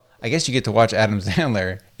I guess you get to watch Adam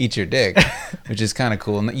Sandler eat your dick, which is kind of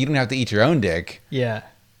cool. You don't have to eat your own dick. Yeah.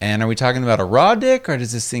 And are we talking about a raw dick, or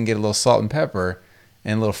does this thing get a little salt and pepper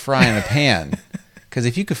and a little fry in the pan? Because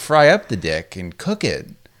if you could fry up the dick and cook it,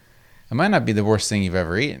 it might not be the worst thing you've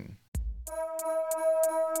ever eaten.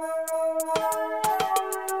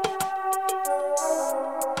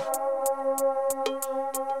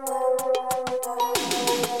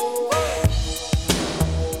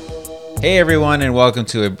 Hey everyone, and welcome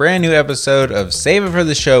to a brand new episode of Save It for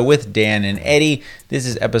the Show with Dan and Eddie. This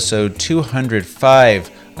is episode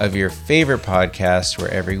 205 of your favorite podcast,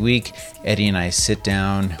 where every week Eddie and I sit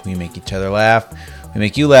down, we make each other laugh, we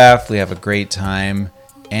make you laugh, we have a great time,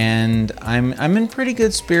 and I'm in pretty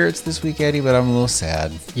good spirits this week, Eddie, but I'm a little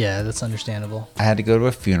sad. Yeah, that's understandable. I had to go to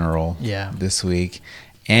a funeral this week,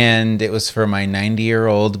 and it was for my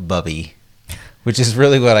 90-year-old bubby, which is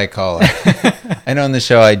really what I call it. I know in the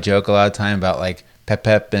show I joke a lot of time about like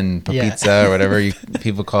Pep and Papizza or whatever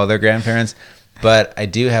people call their grandparents, but I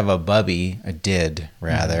do have a bubby, I did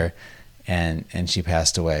rather, and she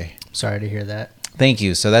passed away. Sorry to hear that. Thank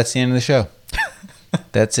you. So that's the end of the show.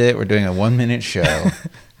 That's it. We're doing a 1-minute show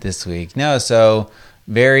this week. No, so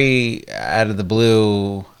very out of the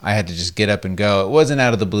blue, I had to just get up and go. It wasn't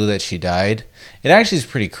out of the blue that she died. It actually is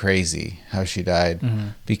pretty crazy how she died,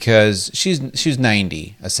 because she was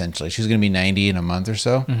 90, essentially. She was going to be 90 in a month or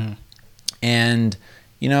so. And,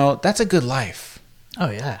 you know, that's a good life. Oh,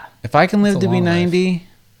 yeah. If I can live to be 90, life.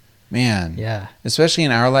 Man. Yeah. Especially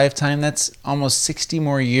in our lifetime, that's almost 60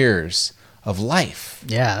 more years of life.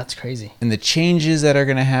 Yeah, that's crazy. And the changes that are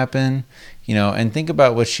going to happen, you know, and think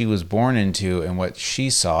about what she was born into and what she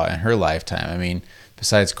saw in her lifetime. I mean,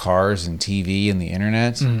 besides cars and TV and the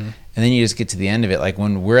internet. And then you just get to the end of it. Like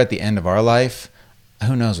when we're at the end of our life,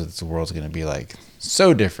 who knows what the world's going to be like.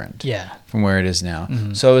 So different from where it is now.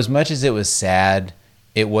 So as much as it was sad,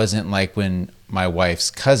 it wasn't like when my wife's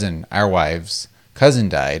cousin, our wife's cousin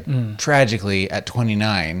died tragically at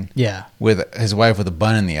 29 with his wife with a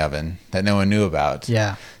bun in the oven that no one knew about.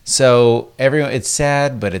 So it's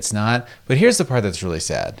sad, but it's not. But here's the part that's really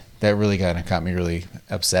sad, that really kind of got me really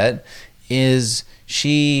upset, is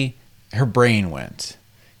her brain went.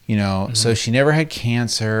 You know, so she never had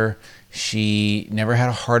cancer. She never had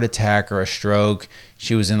a heart attack or a stroke.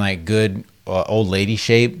 She was in like good old lady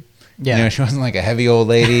shape. You know, she wasn't like a heavy old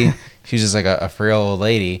lady. She was just like a frail old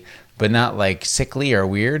lady, but not like sickly or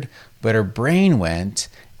weird. But her brain went,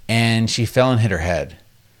 and she fell and hit her head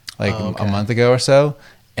like a month ago or so.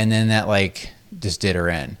 And then that like just did her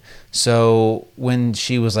in. So when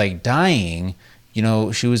she was like dying, you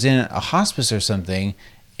know, she was in a hospice or something,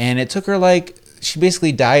 and it took her like, she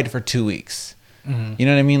basically died for 2 weeks. You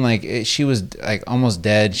know what I mean? Like she was like almost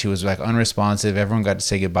dead. She was like unresponsive. Everyone got to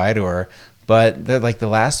say goodbye to her. But the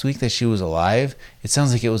last week that she was alive, it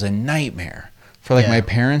sounds like it was a nightmare for like my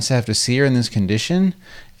parents to have to see her in this condition.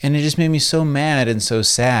 And it just made me so mad and so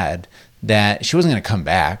sad that she wasn't going to come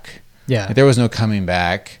back. Like, there was no coming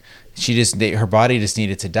back. Her body just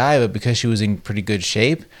needed to die. But because she was in pretty good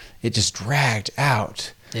shape, it just dragged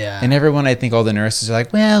out. And everyone, I think all the nurses are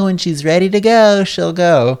like, well, when she's ready to go, she'll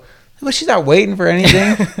go. But she's not waiting for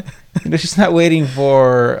anything. You know, she's not waiting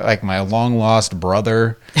for like my long lost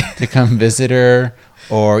brother to come visit her,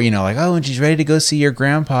 or, you know, like, oh, when she's ready to go see your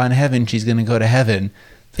grandpa in heaven, she's going to go to heaven.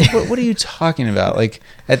 What are you talking about? Like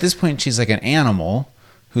at this point, she's like an animal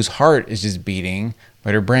whose heart is just beating,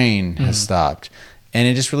 but her brain has stopped. And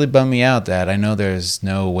it just really bummed me out that I know there's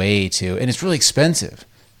no way to, and it's really expensive.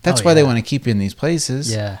 That's why they want to keep you in these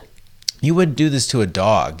places. You wouldn't do this to a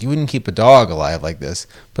dog. You wouldn't keep a dog alive like this.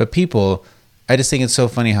 But people, I just think it's so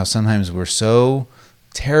funny how sometimes we're so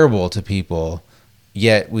terrible to people,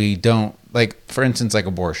 yet we don't, like, for instance, like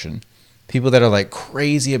abortion. People that are like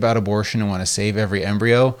crazy about abortion and want to save every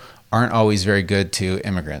embryo aren't always very good to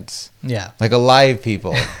immigrants. Like alive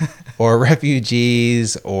people or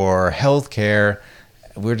refugees or healthcare.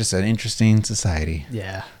 We're just an interesting society.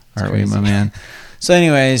 Aren't we, my man? So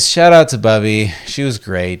anyways, shout out to Bubby. She was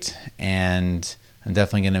great, and I'm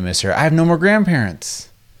definitely going to miss her. I have no more grandparents.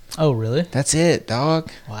 Oh, really? That's it,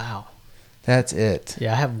 dog. Wow. That's it.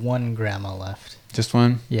 Yeah, I have one grandma left. Just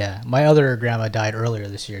one? Yeah. My other grandma died earlier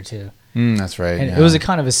this year, too. That's right. And it was a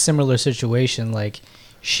kind of a similar situation. Like,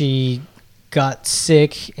 she got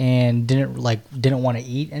sick and didn't want to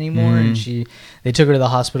eat anymore, and they took her to the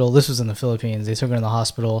hospital. This was in the Philippines. They took her to the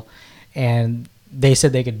hospital, and they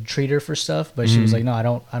said they could treat her for stuff, but she was like, no, I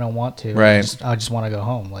don't want to. Right. I just want to go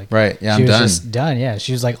home. Like, right. Yeah, she I'm was done. just done. Yeah.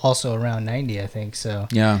 She was like also around 90, I think. So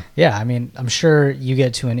yeah. I mean, I'm sure you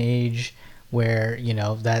get to an age where, you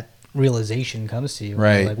know, that realization comes to you.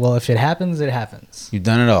 Right. Like, well, if it happens, it happens. You've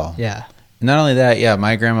done it all. Yeah. Not only that, yeah,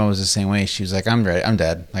 my grandma was the same way. She was like, I'm ready. I'm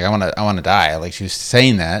dead. Like, I want to die. Like, she was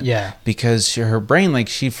saying that. Yeah. Because her brain, like,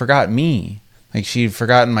 she forgot me. Like, she'd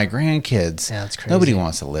forgotten my grandkids. Yeah, that's crazy. Nobody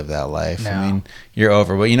wants to live that life. No. I mean, you're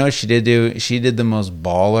over. But you know what she did do? She did the most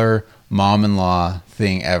baller mom-in-law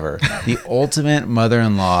thing ever. The ultimate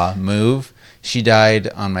mother-in-law move. She died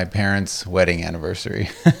on my parents' wedding anniversary.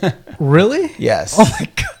 Really? Yes. Oh my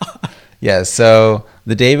God. Yes. So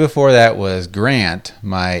the day before that was Grant,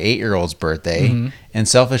 my 8-year-old's birthday. Mm-hmm. And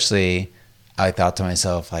selfishly, I thought to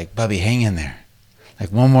myself, like, Bubby, hang in there.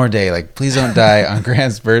 Like, one more day. Like, please don't die on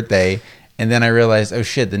Grant's birthday. And then I realized, oh,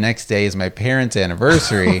 shit, the next day is my parents'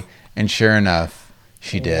 anniversary. And sure enough,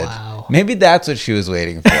 she did. Wow. Maybe that's what she was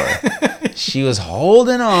waiting for. She was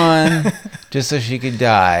holding on just so she could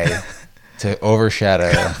die to overshadow.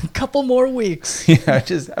 A couple more weeks. Yeah,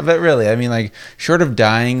 but really, I mean, like, short of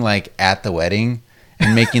dying, like, at the wedding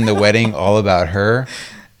and making the wedding all about her.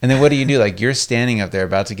 And then what do you do? Like, you're standing up there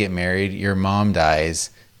about to get married. Your mom dies.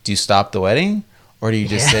 Do you stop the wedding? Or do you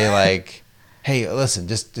just say, like, hey, listen,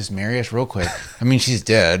 just marry us real quick. I mean, she's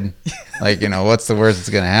dead. Like, you know, what's the worst that's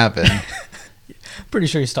going to happen? Pretty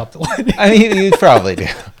sure you stopped the wedding. I mean, you probably do.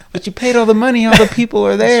 But you paid all the money. All the people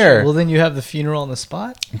are there. Well, then you have the funeral on the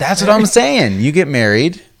spot? That's what I'm saying. You get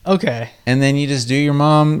married. Okay. And then you just do your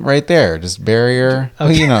mom right there. Just bury her. Oh,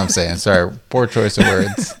 you know what I'm saying. Sorry. Poor choice of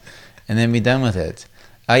words. And then be done with it.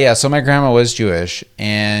 Yeah, so my grandma was Jewish.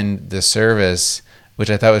 And the service, which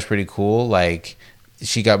I thought was pretty cool, like,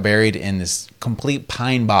 she got buried in this complete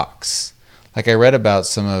pine box. Like, I read about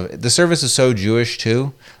some of... The service is so Jewish,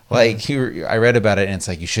 too. Like, I read about it, and it's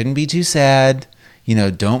like, you shouldn't be too sad. You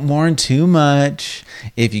know, don't mourn too much.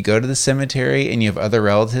 If you go to the cemetery and you have other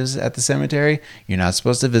relatives at the cemetery, you're not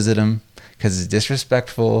supposed to visit them because it's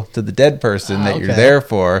disrespectful to the dead person that you're there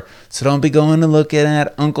for. So don't be going to look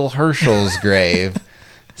at Uncle Herschel's grave.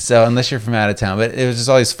 So unless you're from out of town. But it was just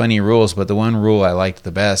all these funny rules. But the one rule I liked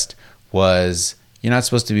the best was you're not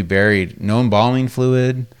supposed to be buried. No embalming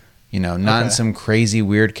fluid. You know, not in some crazy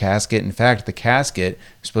weird casket. In fact, the casket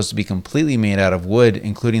is supposed to be completely made out of wood,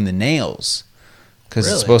 including the nails. Because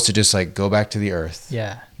it's supposed to just, like, go back to the earth.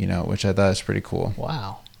 Yeah. You know, which I thought was pretty cool.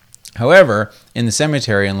 Wow. However, in the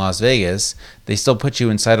cemetery in Las Vegas, they still put you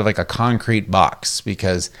inside of, like, a concrete box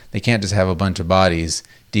because they can't just have a bunch of bodies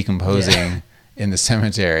decomposing in the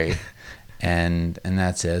cemetery. And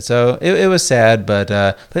that's it. So it was sad.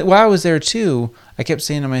 But while I was there, too, I kept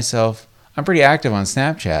saying to myself, I'm pretty active on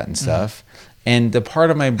Snapchat and stuff. And the part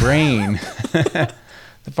of my brain...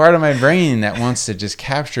 The part of my brain that wants to just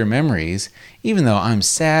capture memories, even though I'm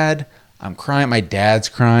sad, I'm crying, my dad's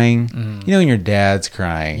crying. You know when your dad's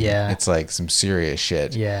crying, it's like some serious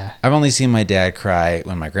shit. Yeah. I've only seen my dad cry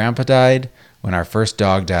when my grandpa died, when our first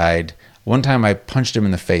dog died. One time I punched him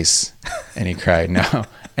in the face and he cried, no.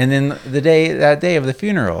 And then that day of the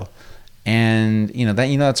funeral. And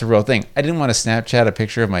that's a real thing. I didn't want to Snapchat a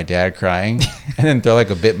picture of my dad crying and then throw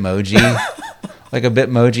like a Bitmoji. Like a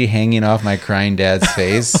Bitmoji hanging off my crying dad's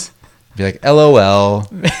face. Be like, LOL,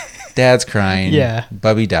 dad's crying. Yeah.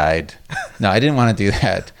 Bubby died. No, I didn't want to do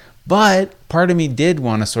that. But part of me did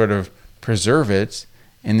want to sort of preserve it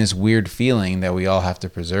in this weird feeling that we all have to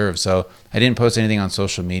preserve. So I didn't post anything on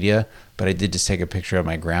social media, but I did just take a picture of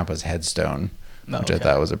my grandpa's headstone, which I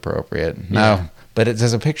thought was appropriate. Yeah. No, but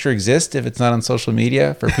does a picture exist if it's not on social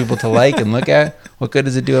media for people to like and look at? What good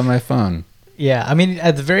does it do on my phone? Yeah, I mean,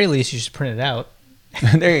 at the very least, you should print it out.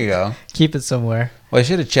 There you go. Keep it somewhere. Well, I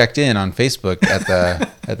should have checked in on Facebook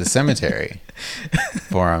at the cemetery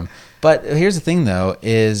for him. But here's the thing, though,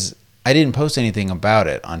 is I didn't post anything about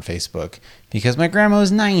it on Facebook because my grandma was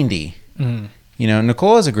 90. You know,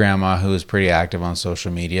 Nicole is a grandma who is pretty active on social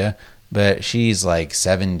media, but she's like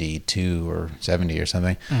 72 or 70 or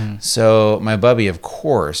something. So my bubby, of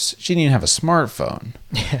course, she didn't even have a smartphone.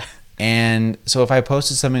 Yeah. And so if I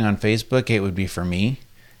posted something on Facebook, it would be for me.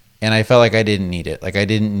 And I felt like I didn't need it. Like, I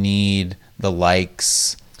didn't need the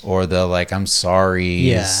likes or the, like, I'm sorry.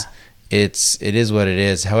 Yeah. It is what it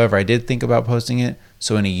is. However, I did think about posting it.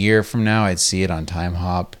 So in a year from now, I'd see it on Time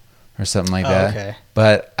Hop or something like that. Okay.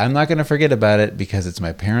 But I'm not going to forget about it because it's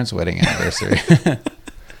my parents' wedding anniversary.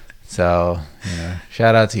 So,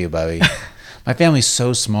 shout out to you, Bubby. My family's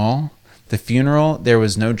so small. The funeral, there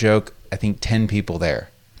was no joke, I think 10 people there.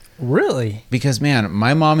 Really? Because, man,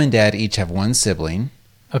 my mom and dad each have one sibling.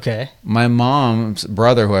 Okay. My mom's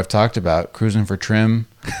brother, who I've talked about, cruising for trim,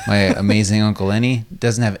 my amazing Uncle Lenny,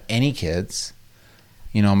 doesn't have any kids.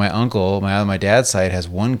 You know, my uncle, my dad's side, has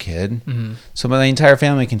one kid. So my entire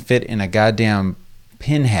family can fit in a goddamn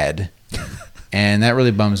pinhead And that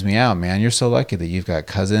really bums me out, man. You're so lucky that you've got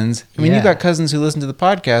cousins. I mean, Yeah. you've got cousins who listen to the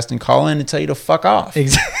podcast and call in and tell you to fuck off.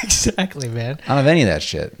 Exactly, man. I don't have any of that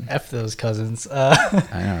shit. F those cousins. I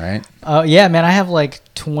know, right? Yeah, man. I have like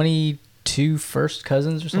 22 first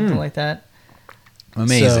cousins or something like that.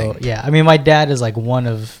 Amazing. So, yeah, I mean, my dad is like one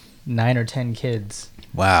of 9 or 10 kids.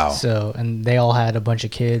 Wow. So, and they all had a bunch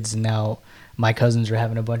of kids, and now my cousins are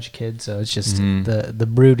having a bunch of kids. So it's just the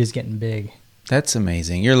brood is getting big. That's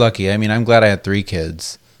amazing. You're lucky. I mean, I'm glad I had 3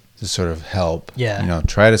 kids to sort of help, Yeah.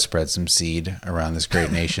 Try to spread some seed around this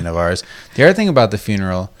great nation of ours. The other thing about the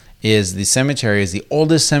funeral is the cemetery is the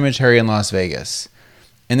oldest cemetery in Las Vegas.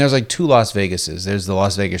 And there's like 2 Las Vegases. There's the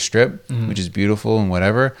Las Vegas Strip, which is beautiful and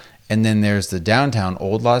whatever. And then there's the downtown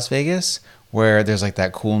old Las Vegas, where there's like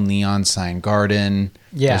that cool neon sign garden.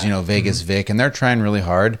 Yeah. There's, Vegas Vic. And they're trying really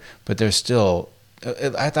hard, but they're still...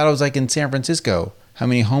 I thought it was like in San Francisco, how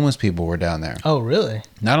many homeless people were down there. Oh, really?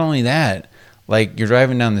 Not only that, like you're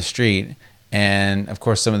driving down the street, and of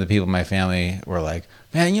course some of the people in my family were like,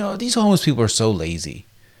 man, these homeless people are so lazy.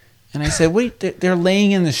 And I said, wait, they're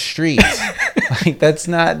laying in the street. Like that's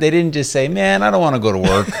not, they didn't just say, man, I don't want to go to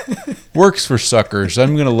work. Work's for suckers.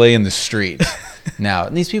 I'm going to lay in the street. Now,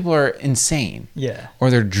 these people are insane. Yeah. Or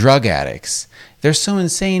they're drug addicts. They're so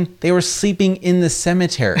insane, they were sleeping in the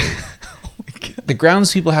cemetery. The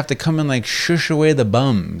grounds people have to come and like shush away the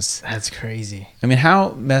bums. That's crazy. I mean,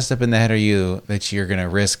 how messed up in the head are you that you're going to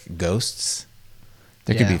risk ghosts?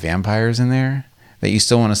 There could be vampires in there that you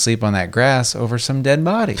still want to sleep on that grass over some dead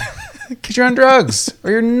body because you're on drugs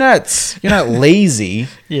or you're nuts. You're not lazy.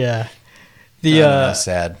 Yeah.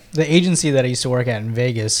 Sad. The agency that I used to work at in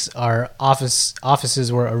Vegas, our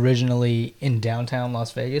offices were originally in downtown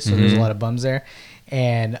Las Vegas, so there's a lot of bums there.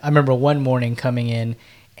 And I remember one morning coming in,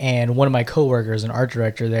 and one of my coworkers, an art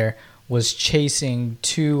director there, was chasing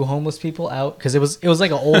 2 homeless people out because it was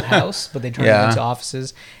like an old house, but they turned it into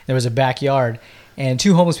offices. There was a backyard, and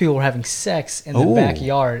 2 homeless people were having sex in the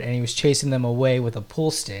backyard, and he was chasing them away with a pool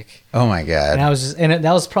stick. Oh my god! And I was that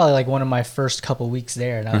was probably like one of my first couple weeks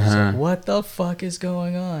there, and I was just like, "What the fuck is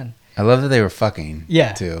going on?" I love that they were fucking.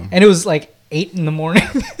 Yeah, too. And it was like 8 a.m.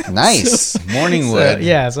 Nice morning wood.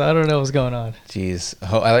 So I don't know what's going on. Jeez,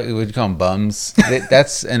 I like we call them bums.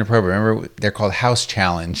 That's inappropriate. Remember, they're called house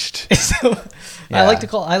challenged. So, I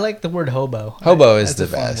like the word hobo. Hobo is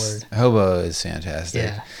That's the a fun best. word. Hobo is fantastic.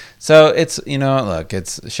 Yeah. So it's look,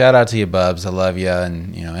 it's shout out to you, Bubs. I love you,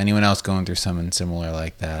 and anyone else going through something similar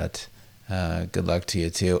like that. Good luck to you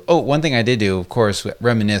too. Oh, one thing I did do, of course,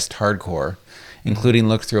 reminisced hardcore, including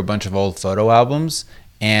looked through a bunch of old photo albums.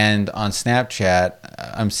 And on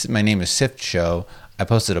Snapchat, my name is Sift Show. I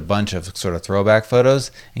posted a bunch of sort of throwback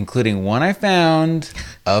photos, including one I found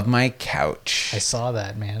of my couch. I saw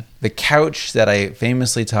that, man. The couch that I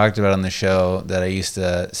famously talked about on the show that I used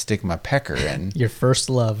to stick my pecker in. Your first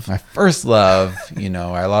love. My first love,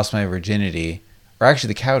 I lost my virginity. Or actually,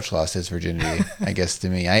 the couch lost its virginity, I guess, to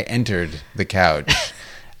me. I entered the couch.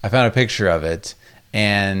 I found a picture of it.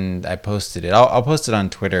 And I posted it. I'll post it on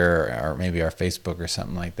Twitter or maybe our Facebook or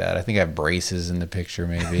something like that. I think I have braces in the picture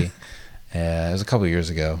maybe. It was a couple years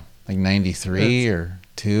ago, like 93 or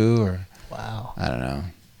 2 or... Wow. I don't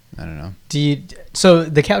know. So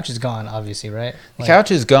the couch is gone, obviously, right? The couch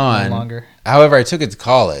is gone. No longer. However, I took it to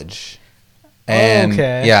college. And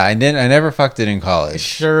okay. Yeah, I never fucked it in college.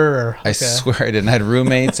 Sure. Okay. I swear I didn't. I had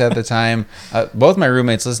roommates at the time. Both my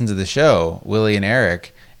roommates listened to the show, Willie and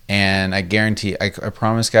Eric. And I guarantee, I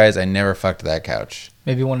promise, guys, I never fucked that couch.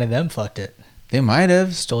 Maybe one of them fucked it. They might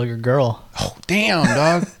have. Stole your girl. Oh, damn,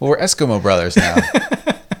 dog. Well, we're Eskimo brothers now.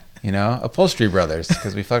 Upholstery brothers,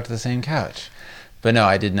 because we fucked the same couch. But no,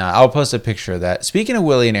 I did not. I'll post a picture of that. Speaking of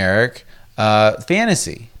Willie and Eric,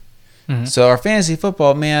 fantasy. Mm-hmm. So our fantasy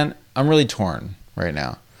football, man, I'm really torn right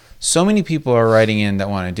now. So many people are writing in that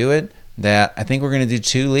want to do it that I think we're going to do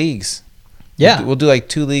 2 leagues. Yeah. We'll do like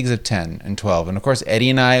 2 leagues of 10 and 12. And of course,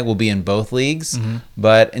 Eddie and I will be in both leagues. Mm-hmm.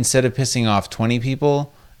 But instead of pissing off 20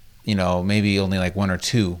 people, maybe only like 1 or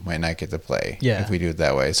 2 might not get to play if we do it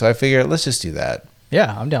that way. So I figured, let's just do that.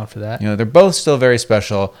 Yeah, I'm down for that. They're both still very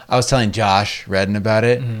special. I was telling Josh Redden about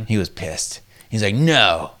it. Mm-hmm. He was pissed. He's like,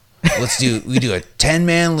 no. We do a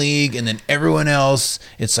 10-man league, and then everyone else,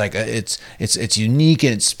 it's like it's unique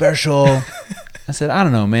and it's special. I said, I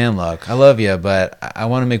don't know, man. Look, I love you, but I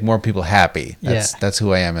want to make more people happy. That's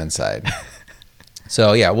who I am inside.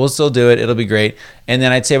 So yeah, we'll still do it. It'll be great. And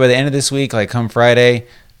then I'd say by the end of this week, like come Friday,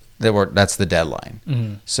 that's the deadline.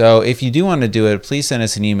 Mm-hmm. So if you do want to do it, please send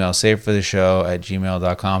us an email,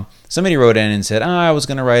 savefortheshow@gmail.com. Somebody wrote in and said, I was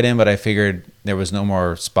going to write in, but I figured there was no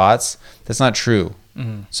more spots. That's not true.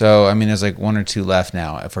 So, I mean, there's like 1 or 2 left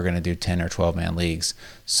now if we're going to do 10 or 12 man leagues.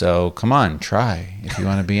 So come on, try if you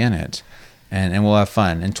want to be in it. And we'll have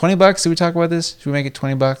fun. And $20, did we talk about this? Should we make it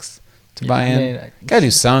 $20 to buy in? Gotta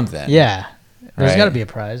do something. Yeah. There's Right? got to be a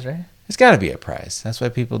prize, right? There's gotta be a prize. That's why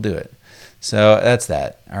people do it. So that's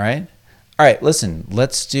that. All right. All right. Listen, we got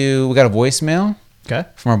a voicemail Okay.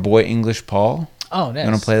 from our boy English Paul. Oh, nice. You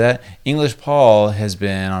want to play that? English Paul has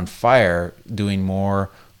been on fire doing more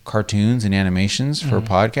cartoons and animations for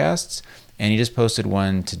podcasts. And he just posted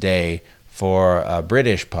one today for a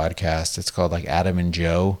British podcast. It's called like Adam and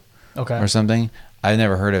Joe Okay. or something. I've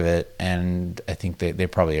never heard of it. And I think they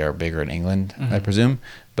probably are bigger in England, I presume.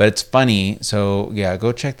 But it's funny. So, yeah,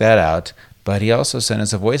 go check that out. But he also sent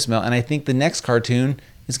us a voicemail. And I think the next cartoon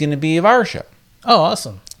is going to be of our show. Oh,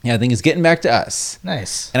 awesome. Yeah, I think it's getting back to us.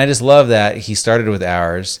 Nice. And I just love that he started with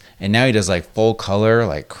ours, and now he does like full color,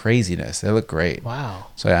 like craziness. They look great. Wow.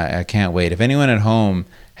 So I can't wait. If anyone at home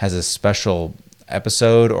has a special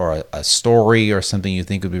episode or a story or something you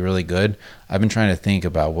think would be really good, I've been trying to think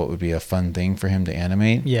about what would be a fun thing for him to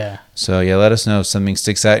animate. Yeah. So yeah, let us know if something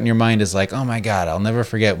sticks out in your mind is like, oh my God, I'll never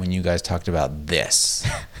forget when you guys talked about this.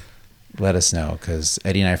 Let us know, because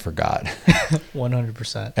Eddie and I forgot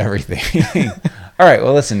 100%. everything. All right,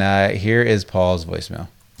 well, listen, here is Paul's voicemail.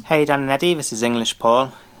 Hey Dan and Eddie, this is English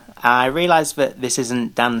Paul. I realise that this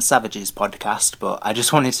isn't Dan Savage's podcast, but I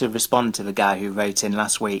just wanted to respond to the guy who wrote in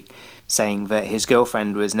last week saying that his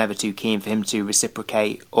girlfriend was never too keen for him to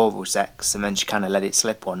reciprocate oral sex, and then she kind of let it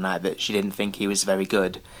slip one night that she didn't think he was very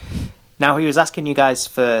good. Now, he was asking you guys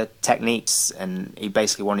for techniques, and he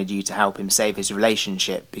basically wanted you to help him save his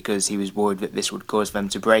relationship because he was worried that this would cause them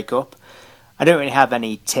to break up. I don't really have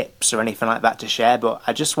any tips or anything like that to share, but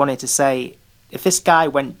I just wanted to say, if this guy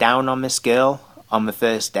went down on this girl on the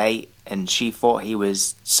first date and she thought he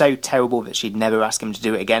was so terrible that she'd never ask him to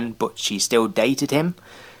do it again, but she still dated him,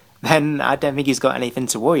 then I don't think he's got anything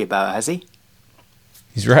to worry about, has he?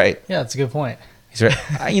 He's right. Yeah, that's a good point. He's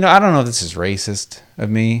right. I don't know if this is racist of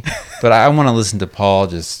me, but I want to listen to Paul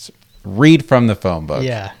just read from the phone book.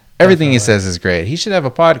 Yeah. Everything he definitely. says is great. He should have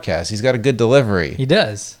a podcast. He's got a good delivery. He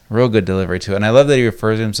does. Real good delivery to it. And I love that he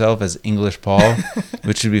refers to himself as English Paul,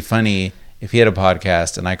 which would be funny if he had a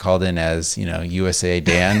podcast and I called in as, USA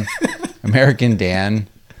Dan, American Dan.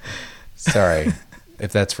 Sorry.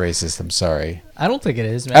 If that's racist, I'm sorry. I don't think it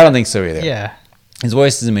is, man. I don't think so either. Yeah. His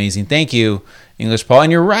voice is amazing. Thank you, English Paul.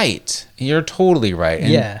 And you're right. You're totally right.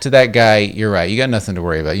 And Yeah. to that guy, you're right. You got nothing to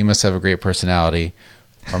worry about. You must have a great personality.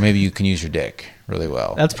 Or maybe you can use your dick really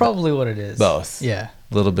well. That's probably what it is. Both. Yeah.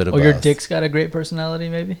 A little bit of Or both. your dick's got a great personality,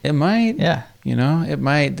 maybe? It might. Yeah. It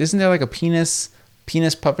might. Isn't there like a penis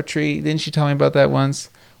puppetry? Didn't you tell me about that once?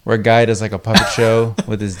 Where a guy does like a puppet show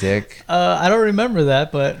with his dick. I don't remember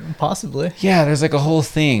that, but possibly. Yeah, there's like a whole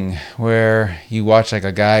thing where you watch like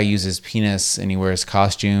a guy use his penis and he wears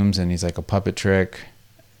costumes and he's like a puppet trick.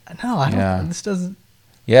 No, I don't. Yeah. This doesn't.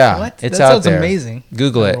 Yeah, What? it's That out sounds there. amazing.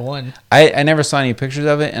 Google it. Number one. I never saw any pictures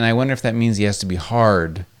of it, and I wonder if that means he has to be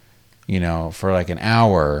hard, for like an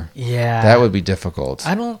hour. Yeah. That would be difficult.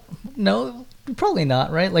 I don't know. Probably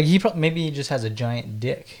not, right? Like maybe he just has a giant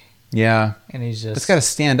dick, Yeah, and he's just. it's got to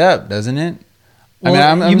stand up, doesn't it? Well,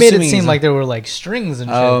 I'm you made it assuming seem he's- like there were like strings and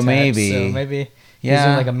shit. Oh, attached, maybe. So maybe he's Yeah.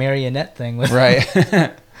 doing like a marionette thing with. Right.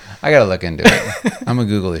 I gotta look into it. I'm gonna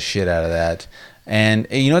Google the shit out of that. And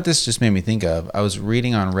you know what this just made me think of? I was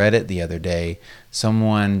reading on Reddit the other day.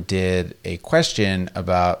 Someone did a question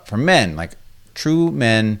for men, like true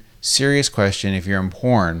men, serious question. If you're in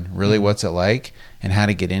porn, really, what's it like, and how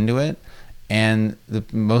to get into it? And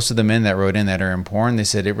most of the men that wrote in that are in porn, they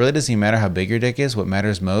said it really doesn't even matter how big your dick is. What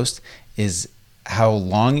matters most is how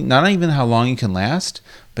long, not even how long you can last,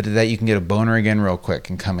 but that you can get a boner again real quick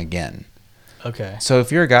and come again. Okay. So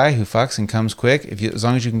if you're a guy who fucks and comes quick, as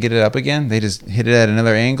long as you can get it up again, they just hit it at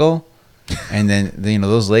another angle, and then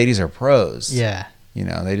those ladies are pros. Yeah.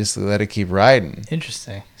 They just let it keep riding.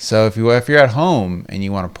 Interesting. So if you're at home and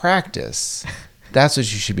you want to practice, that's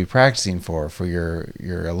what you should be practicing for your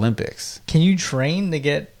Olympics. Can you train to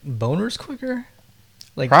get boners quicker?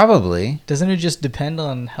 Like, Probably. doesn't it just depend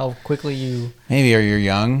on how quickly you? Maybe, or you're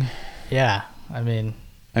young. Yeah. I mean,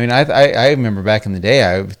 I remember back in the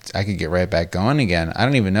day, I could get right back going again. I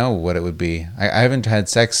don't even know what it would be. I haven't had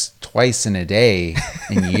sex twice in a day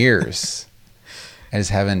in years. I just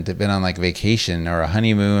haven't been on like vacation or a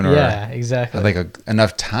honeymoon or yeah, exactly. like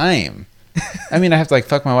enough time. I have to like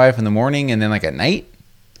fuck my wife in the morning and then like at night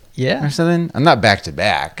yeah. or something. I'm not back to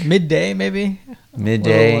back. Midday, maybe.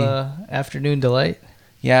 Midday. Little, afternoon delight.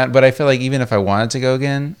 Yeah, but I feel like even if I wanted to go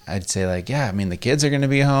again, I'd say like, yeah, the kids are going to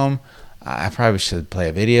be home. I probably should play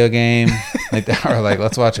a video game, like that, or like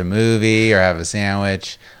let's watch a movie or have a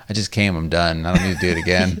sandwich. I just came. I'm done. I don't need to do it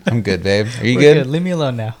again. I'm good, babe. Are you We're good? Leave me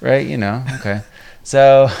alone now. Right? You know. Okay.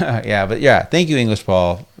 So yeah, but yeah, thank you, English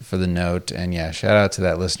Paul, for the note, and yeah, shout out to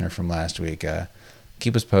that listener from last week.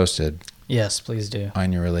 Keep us posted Yes, please do.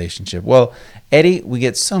 on your relationship. Well, Eddie, we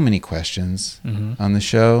get so many questions on the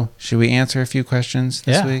show. Should we answer a few questions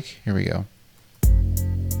this week? Here we go.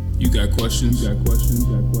 You got questions?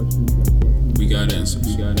 We got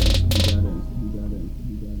answers.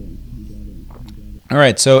 All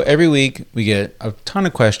right, so every week we get a ton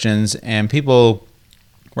of questions, and people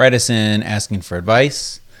write us in asking for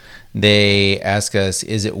advice. They ask us,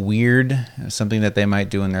 is it weird, something that they might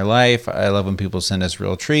do in their life? I love when people send us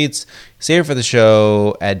real treats. Save it for the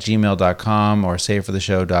show at gmail.com or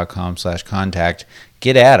savefortheshow.com/contact.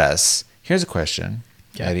 Get at us. Here's a question,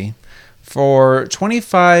 Eddie. For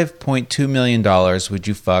 $25.2 million, would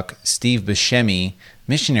you fuck Steve Buscemi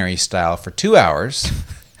missionary style for 2 hours?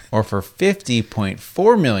 Or for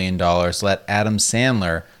 $50.4 million, let Adam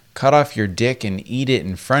Sandler cut off your dick and eat it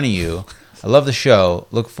in front of you? I love the show.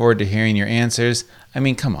 Look forward to hearing your answers. I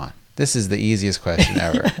mean, come on. This is the easiest question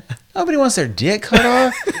ever. Nobody wants their dick cut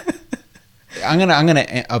off. I'm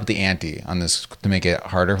gonna up the ante on this to make it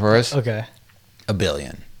harder for us. Okay. $1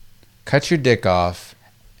 billion. Cut your dick off.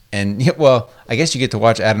 And, well, I guess you get to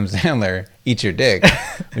watch Adam Sandler eat your dick,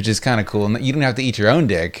 which is kind of cool. You don't have to eat your own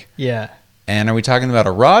dick. Yeah. And are we talking about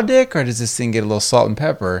a raw dick, or does this thing get a little salt and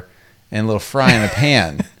pepper and a little fry in the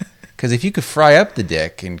pan? Because if you could fry up the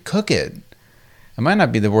dick and cook it, it might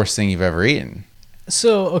not be the worst thing you've ever eaten.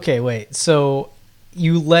 So, okay, wait. So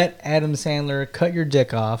you let Adam Sandler cut your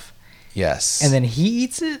dick off. Yes. And then he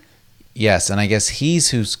eats it? Yes, and I guess he's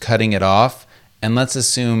who's cutting it off. And let's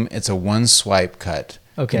assume it's a one swipe cut.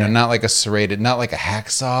 Okay. You know, not like a serrated, not like a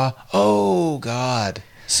hacksaw. Oh, God.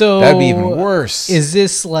 So That'd be even worse. Is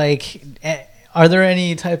this like, are there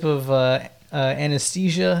any type of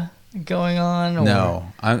anesthesia going on? Or? No.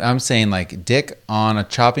 I'm saying like dick on a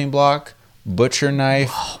chopping block, butcher knife.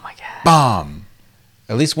 Oh, my God. Bomb.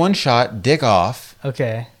 At least one shot, dick off.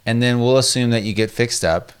 Okay. And then we'll assume that you get fixed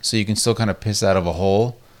up so you can still kind of piss out of a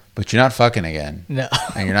hole, but you're not fucking again. No.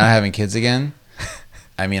 And you're not having kids again.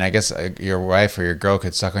 I mean, I guess your wife or your girl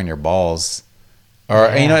could suck on your balls. Or,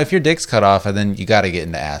 Yeah. you know, if your dick's cut off, then you got to get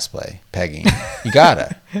into ass play, pegging. You got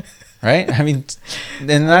to. Right? I mean,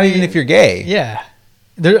 and not even if you're gay. Yeah.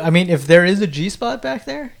 If there is a G-spot back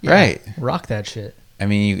there, yeah, Right. rock that shit. I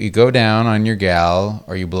mean, you go down on your gal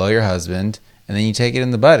or you blow your husband, and then you take it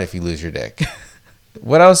in the butt if you lose your dick.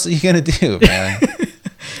 What else are you going to do, man?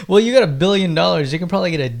 Well, you got $1 billion. You can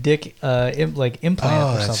probably get a dick implant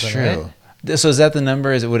or that's something, true. right? So is that the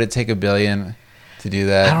number? Would it take $1 billion to do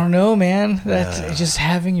that? I don't know, man. That's just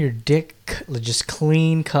having your dick just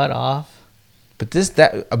clean cut off. But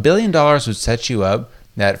 $1 billion would set you up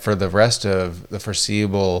that for the rest of the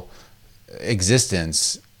foreseeable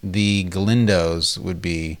existence, the Galindos would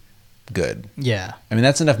be good. Yeah. I mean,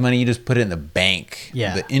 that's enough money. You just put it in the bank.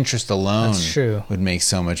 Yeah. The interest alone That's true. would make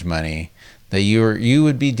so much money that you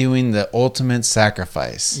would be doing the ultimate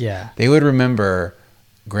sacrifice. Yeah. They would remember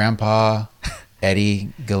Grandpa Eddie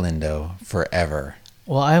Galindo forever.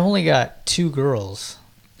 Well, I've only got 2 girls.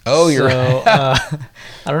 Oh, you're so, right.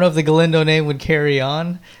 I don't know if the Galindo name would carry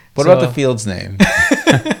on. What about the field's name?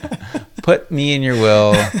 Put me in your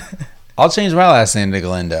will. I'll change my last name to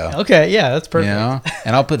Galindo. Okay, yeah, that's perfect. You know?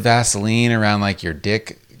 And I'll put Vaseline around like your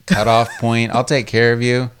dick cutoff point. I'll take care of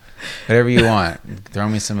you. Whatever you want. Throw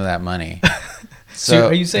me some of that money. So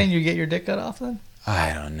are you saying you get your dick cut off then?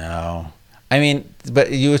 I don't know. I mean, but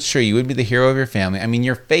it's true. You would be the hero of your family. I mean,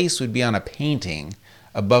 your face would be on a painting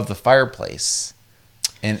above the fireplace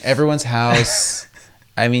in everyone's house.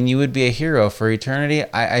 I mean, you would be a hero for eternity.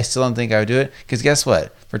 I still don't think I would do it. Because guess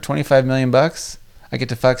what? For $25 million, I get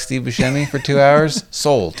to fuck Steve Buscemi for 2 hours.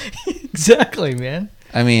 Sold. Exactly, man.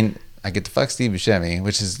 I mean, I get to fuck Steve Buscemi,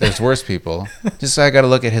 which is, there's worse people. Just so I got to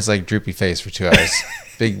look at his like droopy face for 2 hours.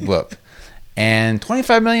 Big whoop. And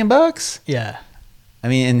 $25 million? Yeah. I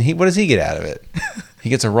mean, and what does he get out of it? He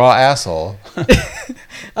gets a raw asshole.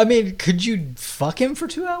 I mean, could you fuck him for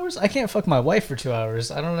 2 hours? I can't fuck my wife for 2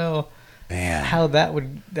 hours. I don't know Man, how that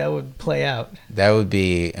would play out. that would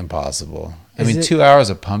be impossible. I Is mean, it- 2 hours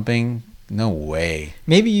of pumping? No way.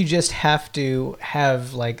 Maybe you just have to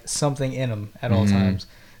have like something in him at all times.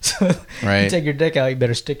 So Right. you take your dick out, you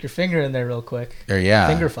better stick your finger in there real quick. Or yeah.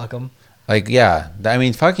 Finger fuck him. Like, yeah. I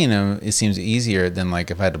mean, fucking him, it seems easier than like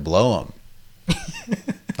if I had to blow him.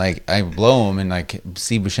 Like, I blow him and like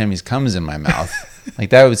Steve Buscemi's comes in my mouth.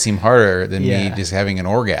 Like, that would seem harder than me Yeah. just having an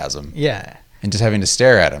orgasm. Yeah. and just having to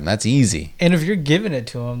stare at him. That's easy. And if you're giving it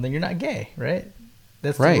to him, then you're not gay, right?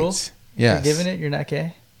 That's the Right. rule. If Yes. you're giving it, you're not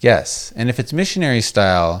gay. Yes. And if it's missionary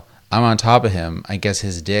style, I'm on top of him. I guess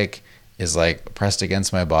his dick is like pressed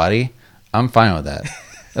against my body. I'm fine with that.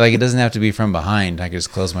 Like, it doesn't have to be from behind. I can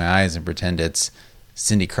just close my eyes and pretend it's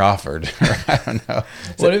Cindy Crawford. Or I don't know.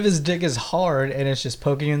 What if his dick is hard and it's just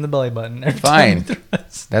poking you in the belly button? Every Fine. time he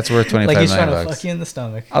throws? That's worth 25 Like he's million trying to bucks. fuck you in the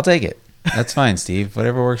stomach. I'll take it. That's fine, Steve.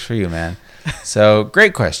 Whatever works for you, man. So,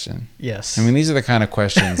 great question. Yes. I mean, these are the kind of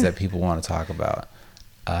questions that people want to talk about.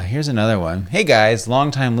 Here's another one. Hey, guys.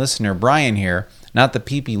 Longtime listener Brian here. Not the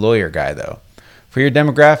pee-pee lawyer guy, though. For your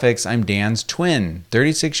demographics, I'm Dan's twin,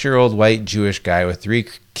 36-year-old white Jewish guy with 3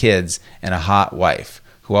 kids and a hot wife,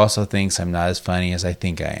 who also thinks I'm not as funny as I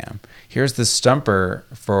think I am. Here's the stumper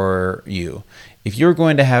for you. If you were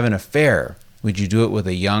going to have an affair, would you do it with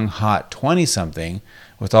a young, hot 20-something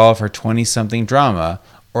with all of her 20-something drama,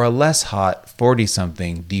 or a less hot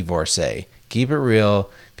 40-something divorcee? Keep it real.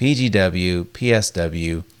 PGW,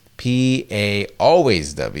 PSW, PA,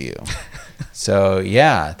 always W. So,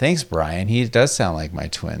 yeah, thanks, Brian. He does sound like my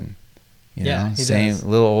twin. You Yeah, know, he same, does. a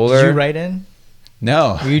little older. Did you write in?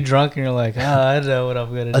 No. Were you drunk and you're like, I know what I'm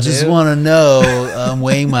going to do? I just want to know. I'm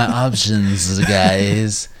weighing my options,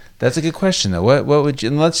 guys. That's a good question, though. What would you?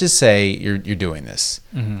 And let's just say you're doing this.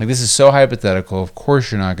 Mm-hmm. Like, this is so hypothetical. Of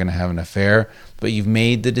course, you're not going to have an affair, but you've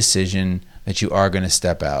made the decision that you are going to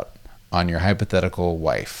step out on your hypothetical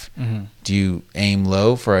wife. Mm-hmm. Do you aim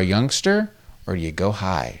low for a youngster, or do you go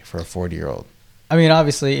high for a 40-year-old? I mean,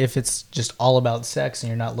 obviously, if it's just all about sex and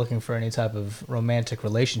you're not looking for any type of romantic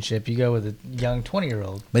relationship, you go with a young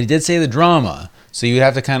 20-year-old. But he did say the drama, so you'd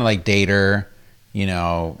have to kind of like date her, you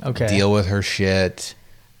know, Okay. deal with her shit.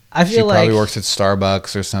 I She feel like probably works at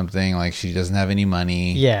Starbucks or something. Like, she doesn't have any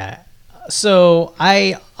money. Yeah. So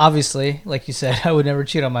I obviously, like you said, I would never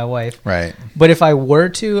cheat on my wife. Right. But if I were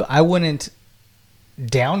to, I wouldn't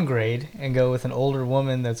downgrade and go with an older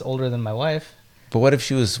woman that's older than my wife. But what if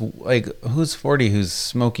she was like, who's 40 who's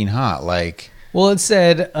smoking hot? Like, Well, it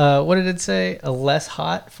said, what did it say? A less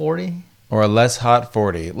hot 40? or a less hot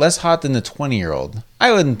 40? Less hot than the 20-year-old.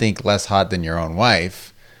 I wouldn't think less hot than your own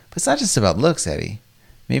wife. But it's not just about looks, Eddie.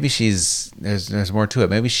 Maybe there's more to it.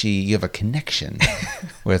 Maybe you have a connection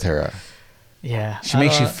with her. Yeah. She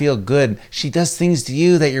makes you feel good. She does things to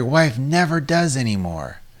you that your wife never does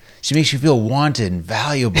anymore. She makes you feel wanted and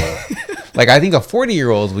valuable. Like, I think a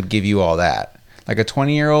 40-year-old would give you all that. Like, a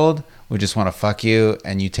 20-year-old would just want to fuck you,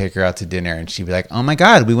 and you take her out to dinner, and she'd be like, oh my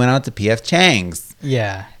God, we went out to P.F. Chang's.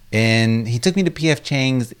 Yeah. And he took me to P.F.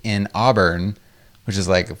 Chang's in Auburn, which is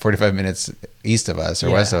like 45 minutes east of us or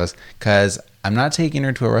Yeah. west of us, because I'm not taking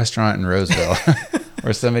her to a restaurant in Roseville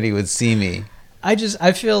where somebody would see me. I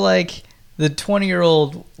feel like the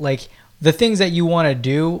 20-year-old, like, the things that you want to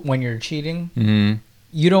do when you're cheating, Mm-hmm.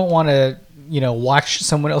 you don't want to, watch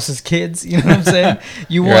someone else's kids. You know what I'm saying?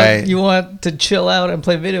 You want Right. you want to chill out and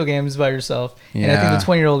play video games by yourself. And I Yeah. think the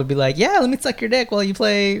 20-year-old would be like, yeah, let me suck your dick while you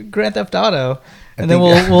play Grand Theft Auto. I And then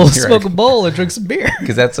think- we'll you're smoke right. a bowl and drink some beer.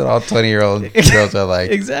 Because that's what all 20-year-old girls are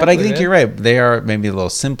like. Exactly, But I think man. you're right. They are maybe a little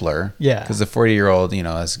simpler. Yeah. Because the 40-year-old,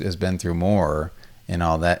 has been through more and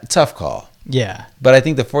all that. Tough call. Yeah. But I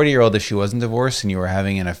think the 40-year-old, if she wasn't divorced and you were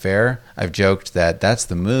having an affair, I've joked that that's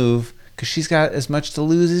the move because she's got as much to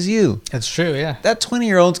lose as you. That's true, yeah. That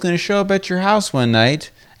 20-year-old's going to show up at your house one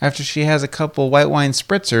night after she has a couple white wine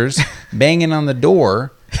spritzers banging on the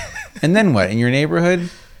door. And then what? In your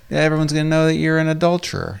neighborhood, everyone's going to know that you're an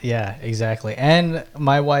adulterer. Yeah, exactly. And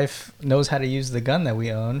my wife knows how to use the gun that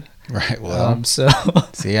we own. Right. Well, So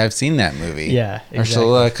see, I've seen that movie. Yeah, Or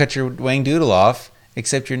she'll cut your wang doodle off,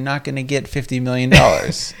 except you're not going to get $50 million.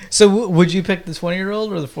 So would you pick the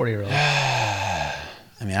 20-year-old or the 40-year-old?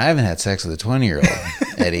 I mean, I haven't had sex with a 20-year-old,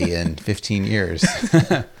 Eddie, in 15 years.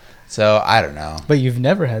 So, I don't know. But you've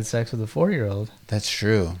never had sex with a 40-year-old. That's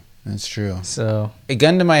true. That's true. So, A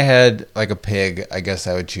gun to my head, like a pig, I guess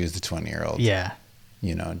I would choose the 20-year-old. yeah.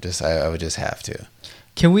 I would just have to.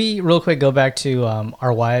 Can we real quick go back to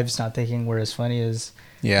our wives not thinking we're as funny as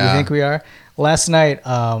Yeah. we think we are? Last night,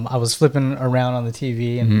 I was flipping around on the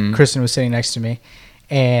TV, and Mhm. Kristen was sitting next to me.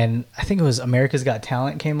 And I think it was America's Got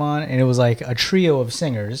Talent came on, and it was like a trio of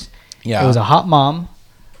singers. Yeah. It was a hot mom,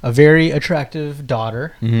 a very attractive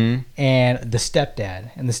daughter, Mm-hmm. and the stepdad.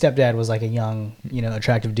 And the stepdad was like a young,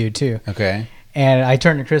 attractive dude too. Okay. And I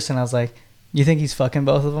turned to Kristen, I was like, you think he's fucking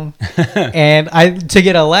both of them? And to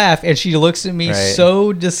get a laugh, and she looks at me Right.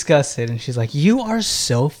 so disgusted, and she's like, you are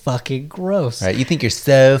so fucking gross. Right. You think you're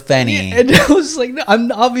so funny. And I was like, no,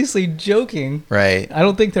 I'm obviously joking. Right. I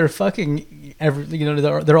don't think they're fucking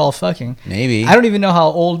they're all fucking. Maybe. I don't even know how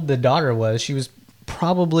old the daughter was. She was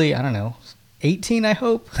probably, I don't know, 18, I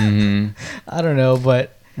hope. Mm-hmm. I don't know,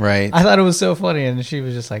 but Right. I thought it was so funny, and she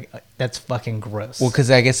was just like, "That's fucking gross." Well, because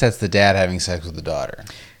I guess that's the dad having sex with the daughter.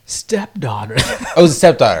 Stepdaughter. Oh, it's a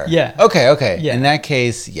stepdaughter. Yeah. Okay. Yeah. In that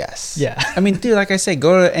case, yes. Yeah. I mean, dude, like I say,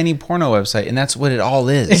 go to any porno website, and that's what it all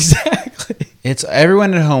is. Exactly. It's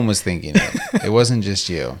everyone at home was thinking it. It wasn't just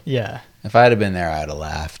you. Yeah. If I'd have been there, I'd have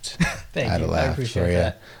laughed. Thank I'd you. have I laughed appreciate for you.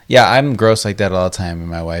 that. Yeah, I'm gross like that all the time, and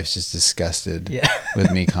my wife's just disgusted Yeah.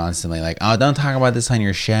 with me constantly. Like, oh, don't talk about this on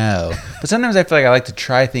your show. But sometimes I feel like I like to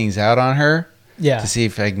try things out on her. Yeah. To see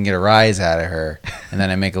if I can get a rise out of her. And then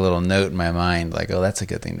I make a little note in my mind, like, oh, that's a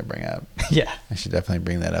good thing to bring up. Yeah. I should definitely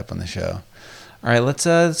bring that up on the show. All right, let's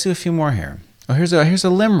do a few more here. Oh, here's a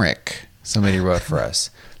limerick somebody wrote for us.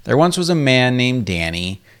 There once was a man named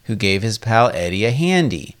Danny who gave his pal Eddie a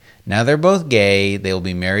handy. Now they're both gay. They will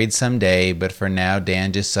be married someday, but for now,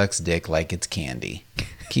 Dan just sucks dick like it's candy.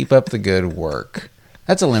 Keep up the good work.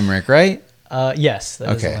 That's a limerick, right? Yes,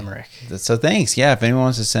 that is a limerick. So thanks. Yeah, if anyone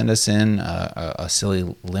wants to send us in a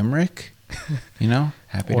silly limerick,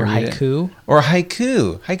 happy Or to read haiku. it. Or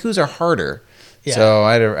haiku. Haikus are harder. Yeah. So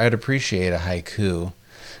I'd appreciate a haiku.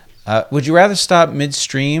 Would you rather stop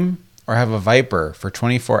midstream or have a Viper for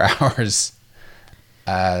 24 hours?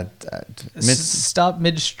 Stop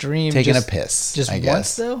midstream. Taking a piss. Just I once,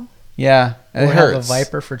 guess. though? Yeah, it Or hurts. have a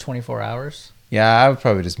Viper for 24 hours? Yeah, I would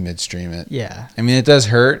probably just midstream it. Yeah. I mean, it does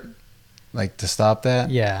hurt, like to stop that.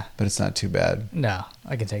 Yeah. But it's not too bad. No,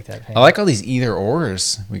 I can take that pain. I like all these either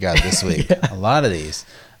ors we got this week. Yeah. A lot of these.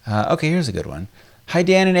 Okay, here's a good one. Hi,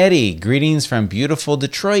 Dan and Eddie. Greetings from beautiful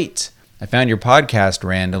Detroit. I found your podcast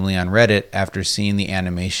randomly on Reddit after seeing the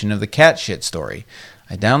animation of the cat shit story.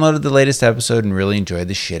 I downloaded the latest episode and really enjoyed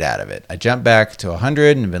the shit out of it. I jumped back to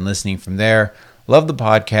 100 and have been listening from there. Love the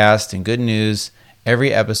podcast, and good news,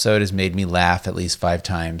 every episode has made me laugh at least 5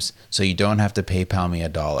 times, so you don't have to PayPal me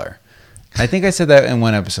 $1. I think I said that in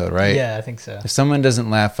one episode, right? Yeah, I think so. If someone doesn't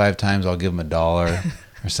laugh 5 times, I'll give them $1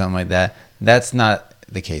 or something like that. That's not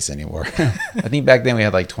the case anymore. I think back then we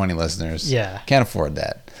had like 20 listeners. Yeah. Can't afford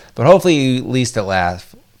that. But hopefully you at least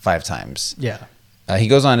laugh 5 times. Yeah. He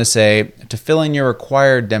goes on to say, to fill in your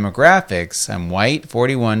required demographics, I'm white,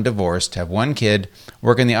 41, divorced, have 1 kid,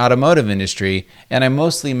 work in the automotive industry, and I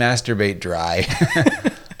mostly masturbate dry.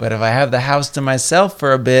 But if I have the house to myself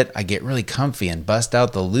for a bit, I get really comfy and bust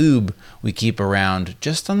out the lube we keep around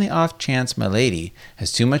just on the off chance my lady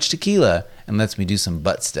has too much tequila and lets me do some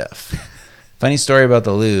butt stuff. Funny story about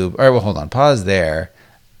the lube. All right, well, hold on. Pause there.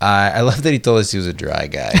 I love that he told us he was a dry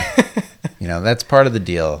guy. That's part of the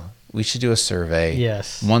deal. We should do a survey,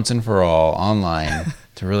 Yes, once and for all, online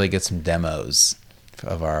to really get some demos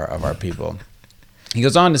of our people. He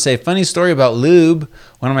goes on to say, funny story about lube.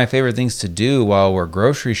 One of my favorite things to do while we're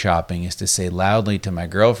grocery shopping is to say loudly to my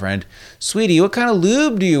girlfriend, sweetie, what kind of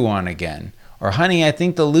lube do you want again? Or, honey, I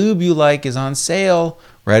think the lube you like is on sale,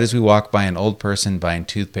 right as we walk by an old person buying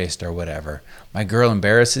toothpaste or whatever. My girl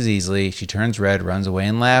embarrasses easily. She turns red, runs away,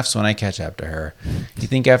 and laughs when I catch up to her. You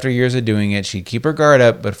think after years of doing it, she'd keep her guard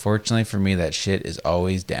up, but fortunately for me, that shit is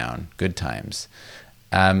always down. Good times.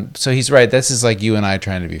 So he's right. This is like you and I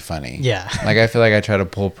trying to be funny. Yeah. Like I feel like I try to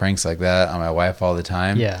pull pranks like that on my wife all the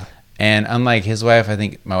time. Yeah. And unlike his wife, I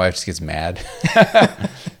think my wife just gets mad.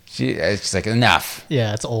 She's like, enough.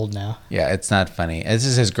 Yeah, it's old now. Yeah, it's not funny. This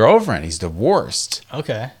is his girlfriend. He's divorced.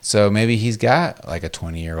 Okay. So maybe he's got like a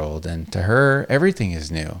 20-year-old, and to her, everything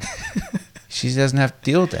is new. She doesn't have to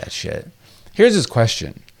deal with that shit. Here's his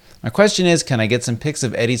question. My question is, can I get some pics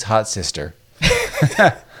of Eddie's hot sister?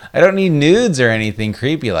 I don't need nudes or anything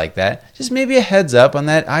creepy like that. Just maybe a heads up on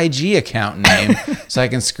that IG account name so I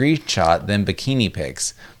can screenshot them bikini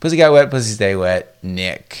pics. Pussy got wet, pussy stay wet,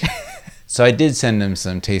 Nick. So I did send him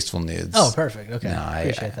some tasteful nudes. Oh, perfect. Okay. No,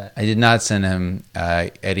 Appreciate that. I did not send him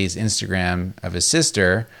Eddie's Instagram of his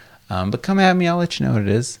sister, but come at me. I'll let you know what it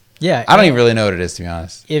is. Yeah. I don't even really know what it is, to be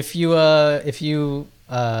honest. If you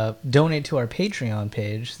donate to our Patreon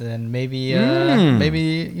page, then maybe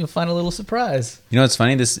you'll find a little surprise. You know what's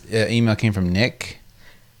funny? This email came from Nick.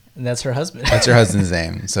 And that's her husband. That's her husband's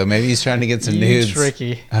name. So maybe he's trying to get some You nudes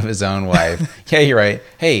tricky. of his own wife. Yeah, you're right.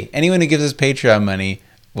 Hey, anyone who gives us Patreon money,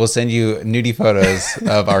 we'll send you nudie photos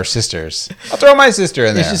of our sisters. I'll throw my sister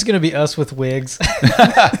in there. It's just going to be us with wigs.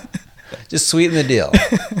 Just sweeten the deal.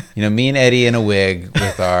 Me and Eddie in a wig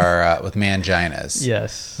with our with manginas.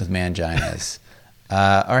 Yes. With manginas.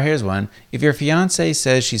 Or here's one. If your fiance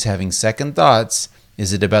says she's having second thoughts,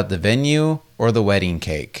 is it about the venue or the wedding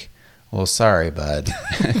cake? Well, sorry, bud.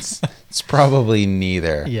 It's probably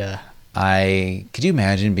neither. Yeah. Could you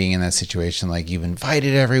imagine being in that situation? Like, you've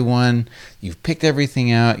invited everyone, you've picked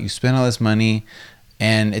everything out, you spent all this money,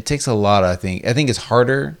 And it takes a lot, I think it's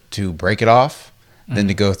harder to break it off than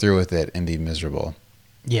to go through with it and be miserable.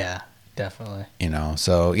 Yeah, definitely. You know,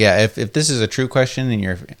 so yeah, if this is a true question and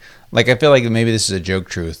you're like, I feel like maybe this is a joke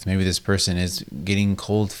truth. Maybe this person is getting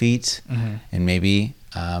cold feet and maybe,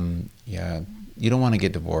 you don't want to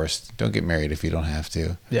get divorced. Don't get married if you don't have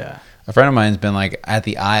to. Yeah. A friend of mine's been like at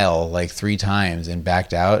the aisle like 3 times and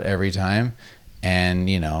backed out every time. And,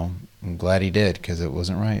 you know, I'm glad he did because it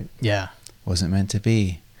wasn't right. Yeah. Wasn't meant to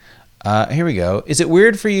be. Here we go. Is it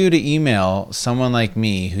weird for you to email someone like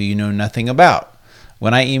me who you know nothing about?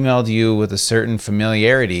 When I emailed you with a certain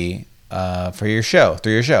familiarity through your show,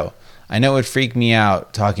 I know it would freak me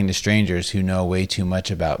out talking to strangers who know way too much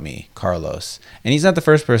about me, Carlos. And he's not the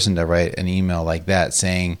first person to write an email like that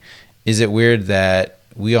saying, is it weird that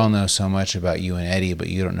we all know so much about you and Eddie, but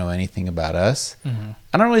you don't know anything about us?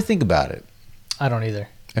 I don't really think about it. I don't either.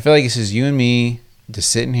 I feel like it's just you and me just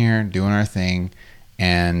sitting here doing our thing,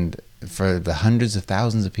 and for the hundreds of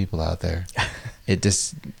thousands of people out there, it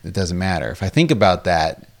doesn't matter. If I think about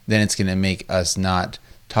that, then it's going to make us not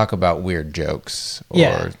talk about weird jokes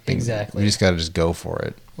or things. Exactly. We just got to just go for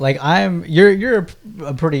it. Like you're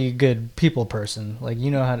a pretty good people person. Like you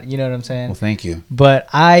know what I'm saying? Well, thank you. But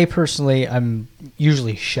I personally, I'm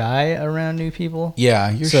usually shy around new people. Yeah,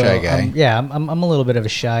 you're a shy guy. I'm a little bit of a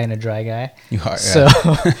shy and a dry guy. You are. So,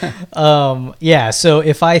 so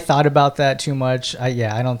if I thought about that too much,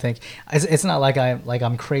 I don't think it's not like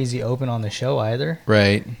I'm crazy open on the show either.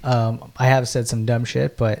 Right. I have said some dumb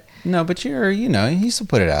shit, but no, but you still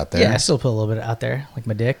put it out there. Yeah, I still put a little bit out there, like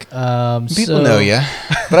my dick. People know you,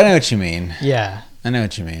 but I know what you mean. Yeah, I know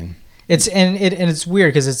what you mean. It's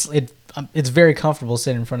weird because it's very comfortable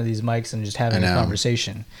sitting in front of these mics and just having a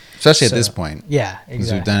conversation, especially at this point. Yeah, exactly.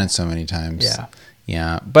 Because we've done it so many times. Yeah,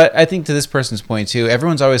 yeah. But I think to this person's point too,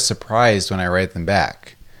 everyone's always surprised when I write them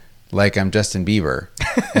back, like I'm Justin Bieber,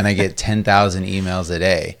 and I get 10,000 emails a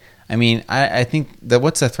day. I mean, I think that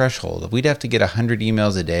what's the threshold? We'd have to get 100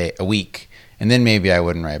 emails a week, and then maybe I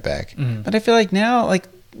wouldn't write back. But I feel like now, like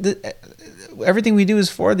everything we do is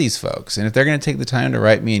for these folks, and if they're going to take the time to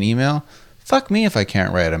write me an email, fuck me if I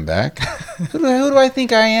can't write them back. Who do I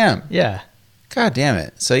think I am? Yeah. God damn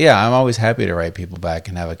it. So yeah, I'm always happy to write people back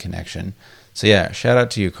and have a connection. So yeah, shout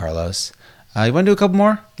out to you, Carlos. You want to do a couple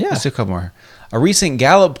more? Yeah. Let's do a couple more. A recent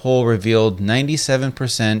Gallup poll revealed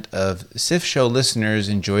 97% of SIF show listeners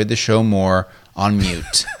enjoyed the show more on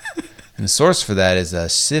mute. And the source for that is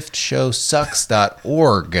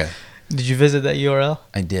siftshowsucks.org. Did you visit that URL?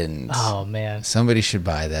 I didn't. Oh, man. Somebody should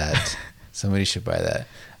buy that.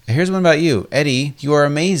 Here's one about you. Eddie, you are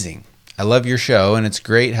amazing. I love your show, and it's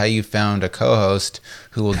great how you found a co-host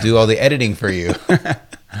who will do all the editing for you.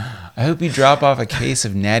 I hope you drop off a case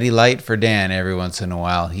of Natty Light for Dan every once in a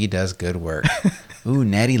while. He does good work. Ooh,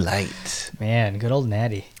 Natty Light. Man, good old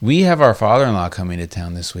Natty. We have our father-in-law coming to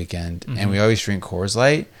town this weekend, and we always drink Coors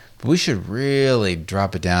Light, but we should really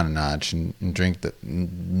drop it down a notch and drink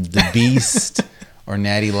the Beast or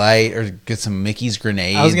Natty Light or get some Mickey's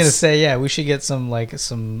Grenades. I was going to say, yeah, we should get some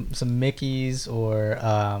Mickey's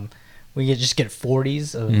or we could just get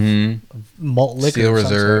 40s of malt liquor. Steel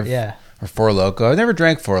Reserve. Yeah. Or Four Loko. I've never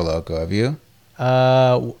drank Four Loko. Have you?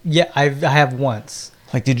 Yeah, I have once.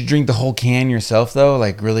 Like, did you drink the whole can yourself though?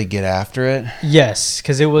 Like, really get after it? Yes,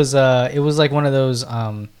 because it was like one of those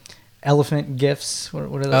elephant gifts. What are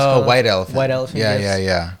those called? White elephant. White elephant. Yeah,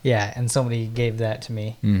 gifts. Yeah, and somebody gave that to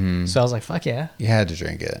me. So I was like, "Fuck yeah!" You had to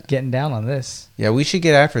drink it. Getting down on this. Yeah, we should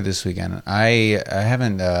get after it this weekend. I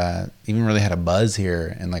haven't even really had a buzz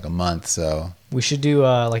here in like a month, so we should do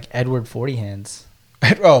like Edward 40 Hands.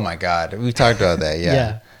 Oh my God, we talked about that.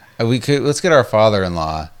 Yeah, we could. Let's get our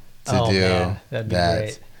father-in-law to do man, that'd be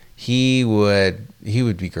great. He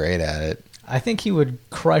would be great at it. I think he would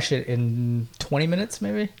crush it in 20 minutes,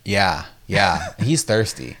 maybe. Yeah. He's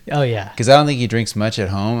thirsty. Oh yeah. Because I don't think he drinks much at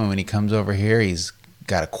home, and when he comes over here, he's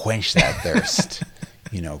got to quench that thirst.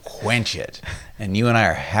 Quench it. And you and I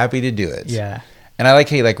are happy to do it. Yeah. And I like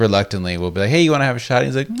how he reluctantly will be like, "Hey, you want to have a shot?" And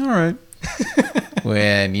he's like, "All right."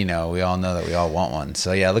 When we all know that we all want one.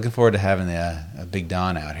 So yeah, looking forward to having a Big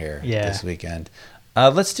Don out here this weekend.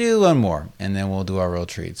 Let's do one more, and then we'll do our real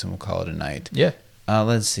treats, and we'll call it a night. Yeah.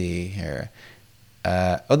 Let's see here.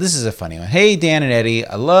 This is a funny one. Hey, Dan and Eddie,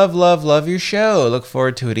 I love your show. Look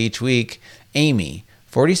forward to it each week. Amy,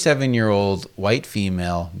 47-year-old white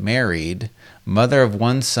female, married, mother of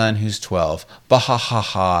one son who's 12.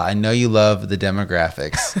 Bah-ha-ha-ha. I know you love the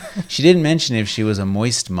demographics. She didn't mention if she was a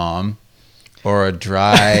moist mom or a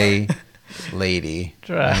dry lady.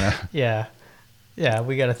 Dry. Yeah. Yeah,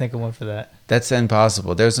 we got to think of one for that. That's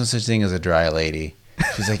impossible. There's no such thing as a dry lady.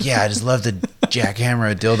 She's like, yeah, I just love to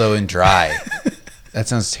jackhammer a dildo in dry. That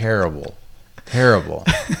sounds terrible. Terrible.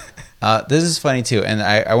 This is funny too, and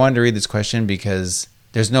I wanted to read this question because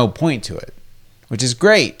there's no point to it, which is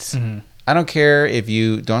great. Mm-hmm. I don't care if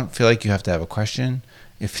you don't feel like you have to have a question.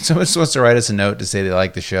 If someone wants to write us a note to say they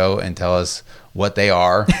like the show and tell us what they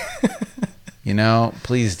are,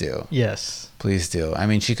 please do. Yes. Please do. I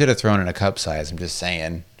mean, she could have thrown in a cup size. I'm just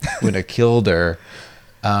saying. Would have killed her.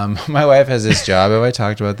 My wife has this job. Have I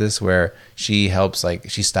talked about this? Where she helps,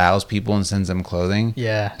 she styles people and sends them clothing.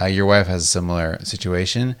 Yeah. Your wife has a similar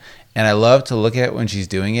situation. And I love to look at when she's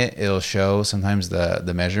doing it. It'll show sometimes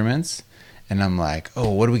the measurements. And I'm like,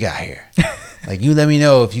 oh, what do we got here? You let me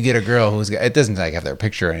know if you get a girl who's got, it doesn't have their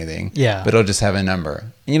picture or anything. Yeah. But it'll just have a number.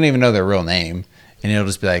 And you don't even know their real name. And it'll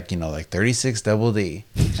just be 36 double D.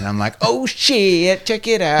 And I'm like, oh shit, check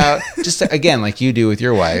it out. Just to, again, like you do with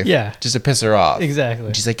your wife. Yeah. Just to piss her off. Exactly.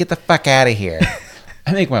 And she's like, get the fuck out of here.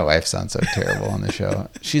 I make my wife sound so terrible on the show.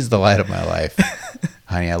 She's the light of my life.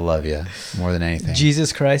 Honey, I love you more than anything.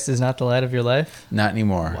 Jesus Christ is not the light of your life? Not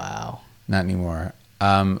anymore. Wow. Not anymore.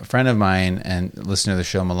 A friend of mine and listener to the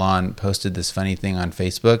show, Milan, posted this funny thing on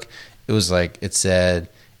Facebook. It was it said,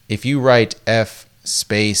 if you write F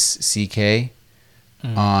space CK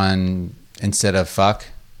on instead of fuck,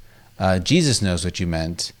 Jesus knows what you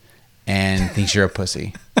meant and thinks you're a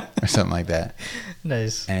pussy or something like that.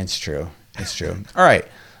 Nice. And it's true. It's true. All right.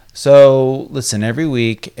 So listen, every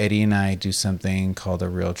week Eddie and I do something called a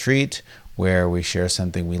real treat where we share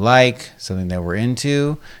something we like, something that we're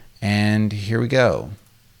into. And here we go.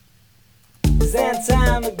 It's that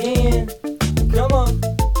time again. Come on.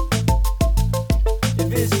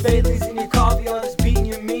 If it's Bailey's in your coffee or it's beating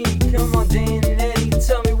your meat, come on, Dan and Eddie,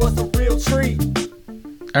 tell me what's the real treat.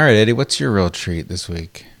 All right, Eddie, what's your real treat this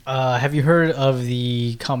week? Have you heard of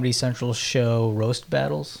the Comedy Central show Roast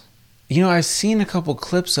Battles? I've seen a couple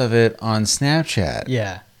clips of it on Snapchat.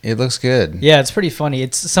 Yeah. It looks good. Yeah, it's pretty funny.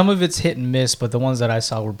 Some of it's hit and miss, but the ones that I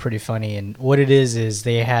saw were pretty funny. And what it is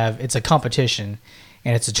it's a competition,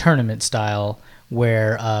 and it's a tournament style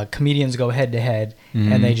where comedians go head to head,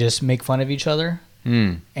 and they just make fun of each other.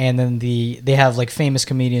 And then they have famous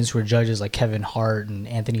comedians who are judges, like Kevin Hart and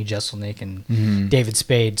Anthony Jeselnik and David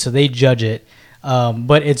Spade. So they judge it,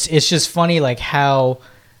 but it's just funny how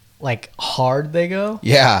hard they go.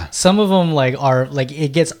 Yeah. Some of them are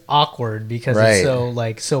it gets awkward because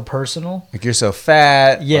it's so personal. You're so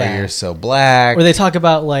fat. Yeah. Or you're so black. Or they talk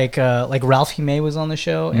about Ralphie May was on the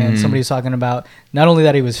show and somebody was talking about not only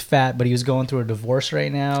that he was fat, but he was going through a divorce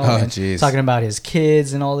right now. Oh, and jeez. talking about his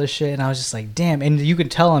kids and all this shit. And I was just like, damn. And you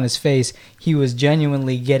could tell on his face he was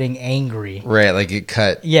genuinely getting angry. Right, it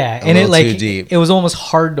cut. Yeah, a and little too deep. It was almost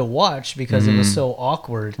hard to watch because it was so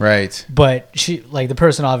awkward. Right. But she the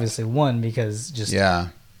person obviously won because just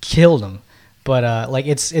killed him. But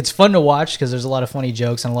it's fun to watch because there's a lot of funny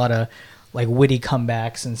jokes and a lot of witty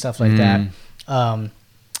comebacks and stuff like that.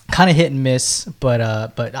 Kind of hit and miss, but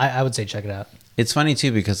I would say check it out. It's funny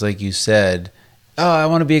too because like you said, oh, I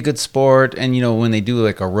want to be a good sport, and when they do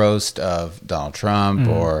a roast of Donald Trump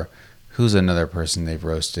or who's another person they've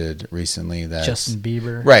roasted recently, that's Justin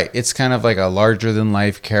Bieber. Right. It's kind of a larger than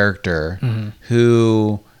life character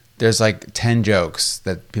who there's 10 jokes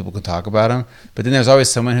that people can talk about him, but then there's always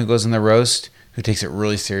someone who goes in the roast who takes it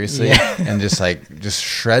really seriously and just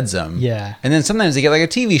shreds them. Yeah. And then sometimes they get a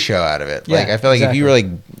TV show out of it. Yeah, I feel if you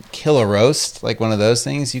really kill a roast, one of those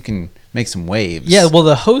things, you can make some waves. Yeah, well,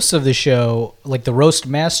 the host of the show, the roast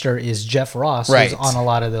master, is Jeff Ross, right, who's on a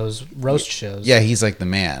lot of those roast shows. Yeah, he's the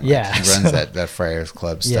man. Yeah. He runs that Friars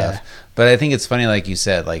Club stuff. Yeah. But I think it's funny, like you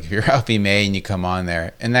said, if you're Ralphie May and you come on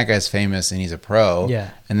there, and that guy's famous and he's a pro,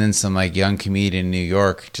 and then some young comedian in New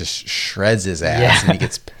York just shreds his ass and he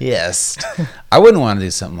gets pissed. I wouldn't want to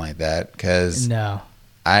do something like that because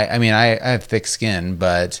I mean, I have thick skin,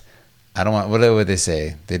 but I don't want. What would they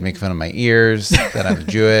say? They'd make fun of my ears, that I'm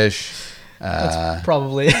Jewish. That's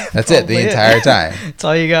probably it the entire time. That's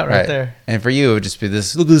all you got right there. And for you, it would just be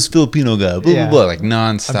this. Look at this Filipino guy, blah blah blah,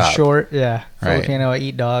 nonstop. I'm short, right. Filipino. I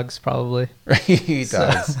eat dogs, probably. Right, you eat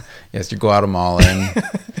dogs. Yes, you're Guatemalan.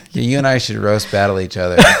 You and I should roast battle each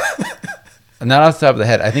other. Not off the top of the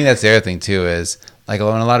head. I think that's the other thing too. Is when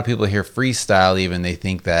a lot of people hear freestyle, even they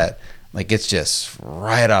think that it's just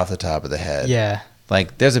right off the top of the head. Yeah.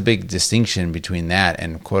 There's a big distinction between that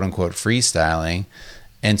and quote unquote freestyling.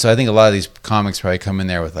 And so I think a lot of these comics probably come in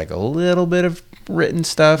there with a little bit of written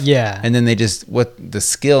stuff. Yeah. And then they just, what the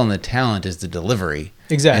skill and the talent is the delivery.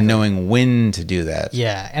 Exactly. and knowing when to do that.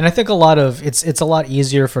 Yeah, and I think a lot of it's a lot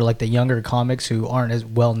easier for like the younger comics who aren't as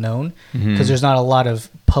well known because there's not a lot of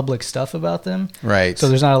public stuff about them. Right. So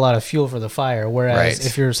there's not a lot of fuel for the fire. Whereas Right.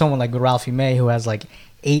 if you're someone like Ralphie May who has like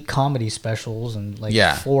 8 comedy specials and like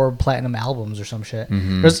Yeah. 4 platinum albums or some shit,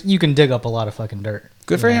 you can dig up a lot of fucking dirt.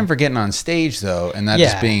 Good for you know? him for getting on stage though, and not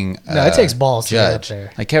Yeah. just being No, it takes balls to get up judge.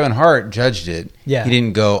 there. Like Kevin Hart judged it. Yeah. He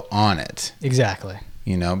didn't go on it. Exactly.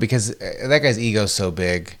 You know, because that guy's ego's so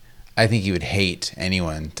big. I think he would hate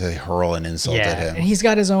anyone to hurl an insult Yeah, at him. and he's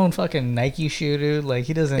got his own fucking Nike shoe, dude. Like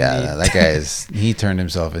he doesn't. Yeah, need... that guy he turned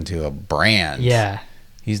himself into a brand. Yeah.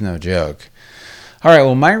 He's no joke. All right,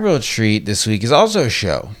 well, my real treat this week is also a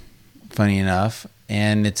show, funny enough,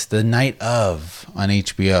 and it's The Night Of on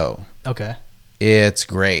HBO. Okay. It's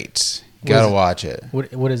great. What Gotta is it? watch it.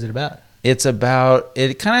 What is it about? It's about,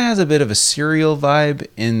 it kind of has a bit of a serial vibe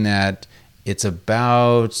in that it's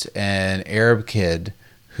about an Arab kid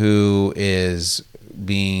who is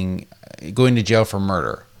going to jail for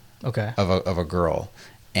murder Okay. of a girl.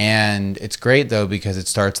 And it's great though because it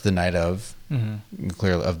starts the night of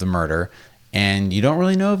clearly of the murder, and you don't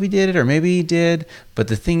really know if he did it or maybe he did. But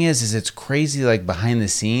the thing is it's crazy, like behind the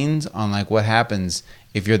scenes on like what happens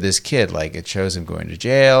if you're this kid. Like it shows him going to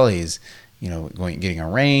jail. He's getting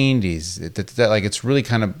arraigned. He's like it's really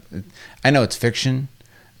kind of. I know it's fiction,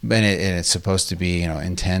 and it's supposed to be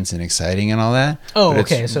intense and exciting and all that. Oh, but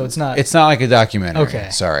okay. So it's not. It's not like a documentary. Okay.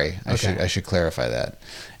 Sorry, Okay. I should clarify that.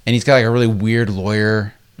 And he's got like a really weird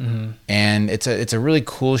lawyer. And it's a really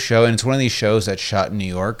cool show, and it's one of these shows that's shot in New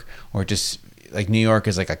York, or just like New York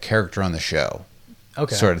is like a character on the show,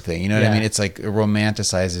 Okay. sort of thing. You know what I Yeah. mean? It's like it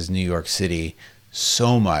romanticizes New York City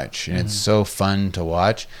so much, and it's so fun to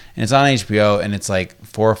watch. And it's on HBO, and it's like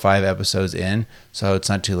 4 or 5 episodes in, so it's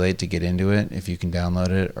not too late to get into it if you can download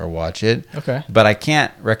it or watch it. Okay. But I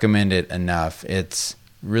can't recommend it enough. It's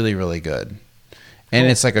really, really good. And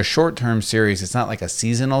Cool. it's like a short-term series. It's not like a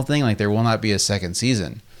seasonal thing. Like there will not be a second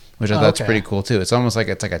season, which I thought's okay. pretty cool too. It's almost like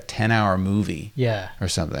it's like a 10-hour movie Yeah. or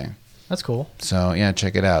something. That's cool. So yeah,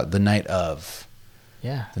 check it out. The Night Of.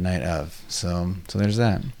 Yeah. The Night Of. So there's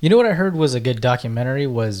that. You know what I heard was a good documentary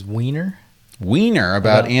was Wiener. Wiener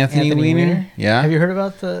about Anthony Weiner. Yeah. Have you heard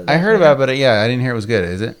about the? I heard about it, but yeah, I didn't hear it was good.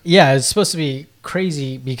 Is it? Yeah, it's supposed to be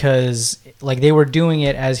crazy because like they were doing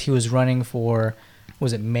it as he was running for,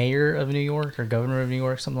 was it mayor of New York or governor of New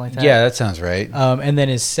York, something like that? Yeah, that sounds right. And then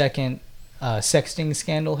his second sexting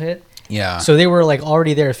scandal hit. Yeah. So they were like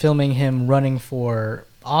already there filming him running for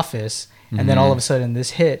office, and then all of a sudden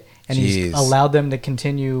this hit, and he's Jeez. allowed them to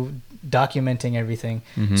continue documenting everything.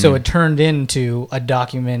 So it turned into a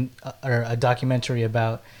documentary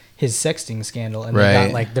about his sexting scandal, and they Right.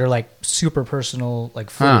 got like they're like super personal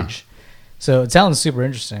like Huh. footage. So it sounds super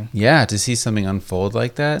interesting. Yeah, to see something unfold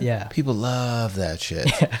like that. Yeah. People love that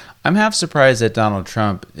shit. I'm half surprised that Donald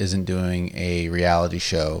Trump isn't doing a reality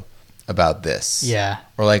show about this. Yeah,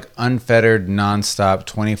 Or like unfettered, nonstop,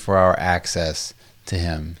 24-hour access to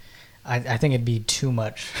him. I think it'd be too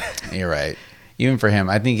much. You're right. Even for him,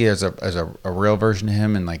 I think there's a real version of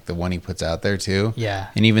him, and like the one he puts out there too. Yeah.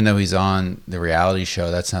 And even though he's on the reality show,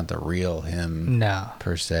 that's not the real him No,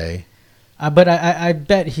 per se. but I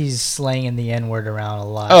bet he's slanging the N-word around a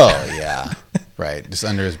lot. Oh yeah, right. Just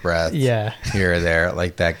under his breath. Yeah. Here or there,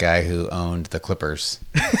 like that guy who owned the Clippers.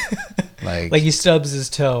 Like he stubs his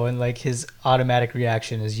toe and like his automatic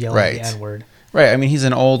reaction is yelling Right. the N-word. Right. I mean, he's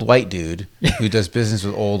an old white dude who does business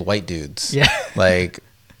with old white dudes. Yeah. Like,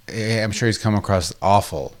 I'm sure he's come across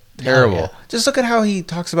awful, terrible. yeah. Just look at how he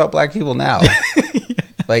talks about black people now.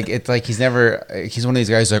 Like, it's like he's one of these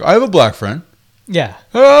guys like, I have a black friend. Yeah.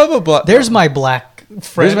 I have a black. There's my black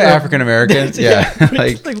friend. There's my African American. Yeah.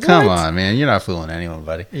 like, Like, come what? on, man. You're not fooling anyone,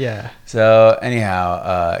 buddy. Yeah. So,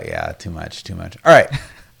 anyhow, yeah, too much. All right.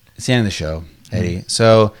 It's the end of the show, Eddie.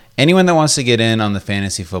 So, anyone that wants to get in on the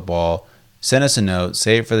fantasy football, send us a note.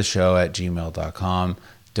 Save it for the show at gmail.com.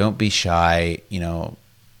 Don't be shy.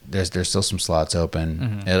 There's still some slots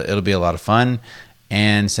open. It'll be a lot of fun.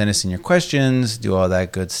 And send us in your questions. Do all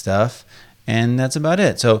that good stuff. And that's about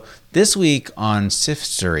it. So this week on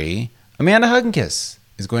Sifstery, Amanda Hugginkiss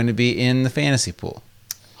is going to be in the fantasy pool.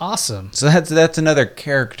 Awesome. So that's another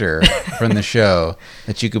character from the show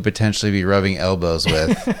that you could potentially be rubbing elbows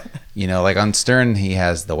with. Like on Stern, he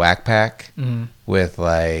has the Whack Pack with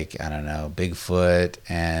like, I don't know, Bigfoot.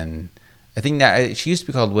 And I think that she used to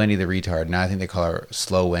be called Wendy the Retard. Now I think they call her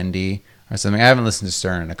Slow Wendy or something. I haven't listened to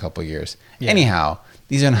Stern in a couple years. Yeah. Anyhow,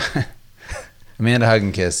 these are not Amanda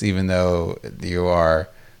Hugginkiss, even though you are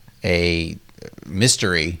a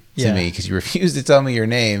mystery to Yeah. me because you refuse to tell me your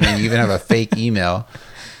name and you even have a fake email.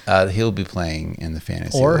 He'll be playing in the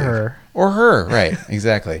fantasy Or league. her. Or her, right,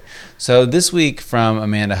 exactly. So this week from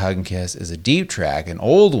Amanda Hug and Kiss is a deep track, an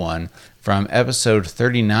old one from episode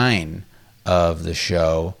 39 of the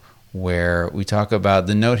show, where we talk about,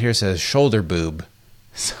 the note here says shoulder boob.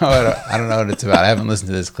 So I don't know what it's about. I haven't listened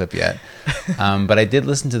to this clip yet. But I did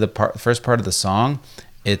listen to the first part of the song.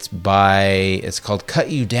 It's called Cut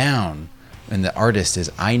You Down, and the artist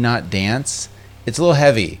is I Not Dance. It's a little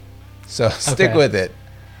heavy, so stick Okay. with it.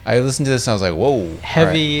 I listened to this and I was like, whoa.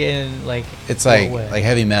 Heavy and like. It's what like way?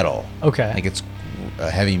 heavy metal. Okay. Like it's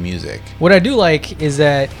heavy music. What I do like is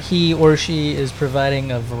that he or she is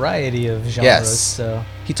providing a variety of genres. Yes. So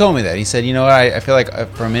He told me that. He said, you know what, I feel like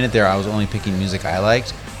for a minute there I was only picking music I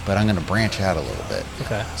liked, but I'm going to branch out a little bit.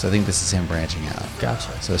 okay, So I think this is him branching out.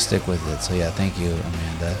 gotcha. So stick with it. So yeah, thank you,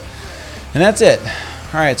 Amanda. And that's it.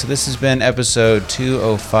 All right, so this has been episode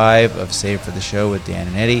 205 of Save for the Show with Dan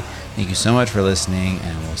and Eddie. Thank you so much for listening,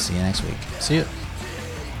 and we'll see you next week. See you.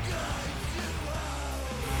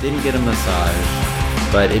 Didn't get a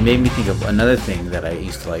massage, but it made me think of another thing that I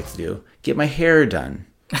used to like to do: get my hair done.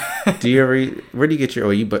 Do you ever? Where do you get your? Oh,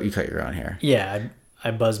 you cut your own hair, Yeah,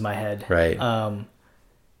 I buzz my head. right?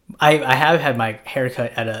 I have had my hair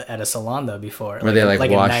cut at a salon though before. Where they like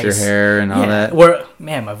a wash your hair and all that. Where,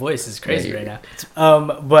 man, my voice is crazy Yeah, right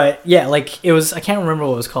now. But yeah, like it was. I can't remember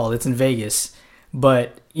what it was called. It's in Vegas,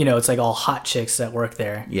 but it's like all hot chicks that work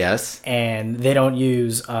there, Yes, and they don't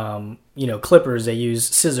use clippers. They use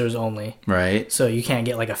scissors only, right, so you can't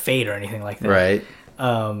get like a fade or anything like that. right.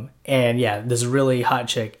 And yeah, this really hot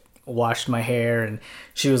chick washed my hair, and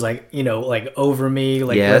she was like, like over me,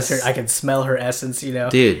 like Yes. with her, I could smell her essence,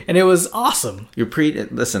 Dude. and it was awesome.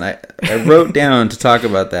 Listen, I wrote down to talk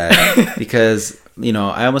about that because,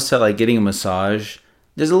 I almost felt like getting a massage.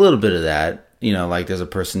 There's a little bit of that, like there's a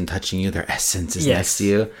person touching you, their essence is Yes. next to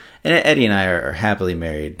you. And Eddie and I are happily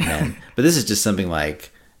married men, but this is just something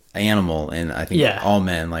like animal. And I think Yeah. all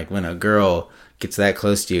men, like when a girl gets that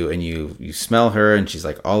close to you and you smell her and she's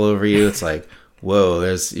like all over you, it's like, whoa,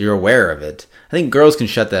 you're aware of it. I think girls can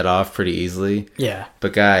shut that off pretty easily. Yeah.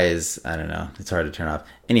 But guys, I don't know. It's hard to turn off.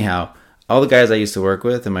 Anyhow, all the guys I used to work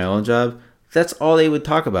with in my old job, that's all they would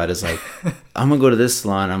talk about is like, I'm going to go to this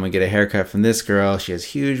salon. I'm going to get a haircut from this girl. She has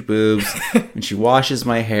huge boobs. And she washes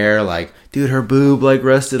my hair. Like, dude, her boob like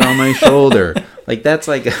rested on my shoulder. Like, that's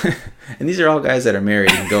like, and these are all guys that are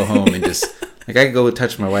married and go home and just, like, I could go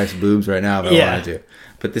touch my wife's boobs right now if I Yeah. wanted to.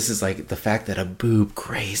 But this is like the fact that a boob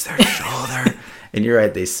grazed their shoulder. And you're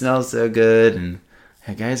right, they smell so good. And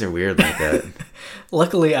guys are weird like that.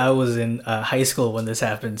 Luckily, I was in high school when this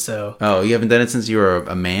happened, so Oh, you haven't done it since you were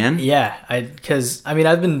a man? yeah, because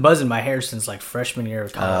I've been buzzing my hair since like freshman year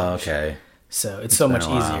of college. Oh, okay. So it's so been much a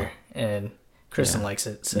while. easier, and Kristen likes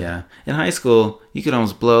it. So. Yeah. In high school, you could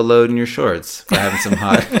almost blow a load in your shorts by having some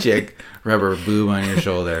hot chick rubber boob on your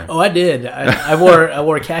shoulder. Oh, I did. I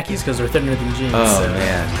wore khakis because they're thinner than jeans. Oh, so.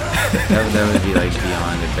 man. That would be like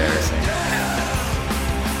beyond embarrassing.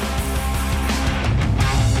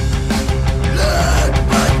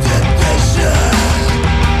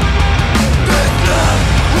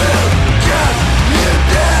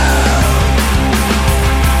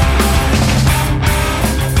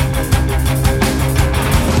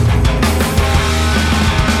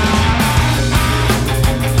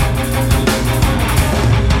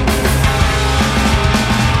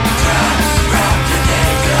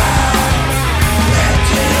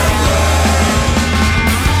 Into your blood.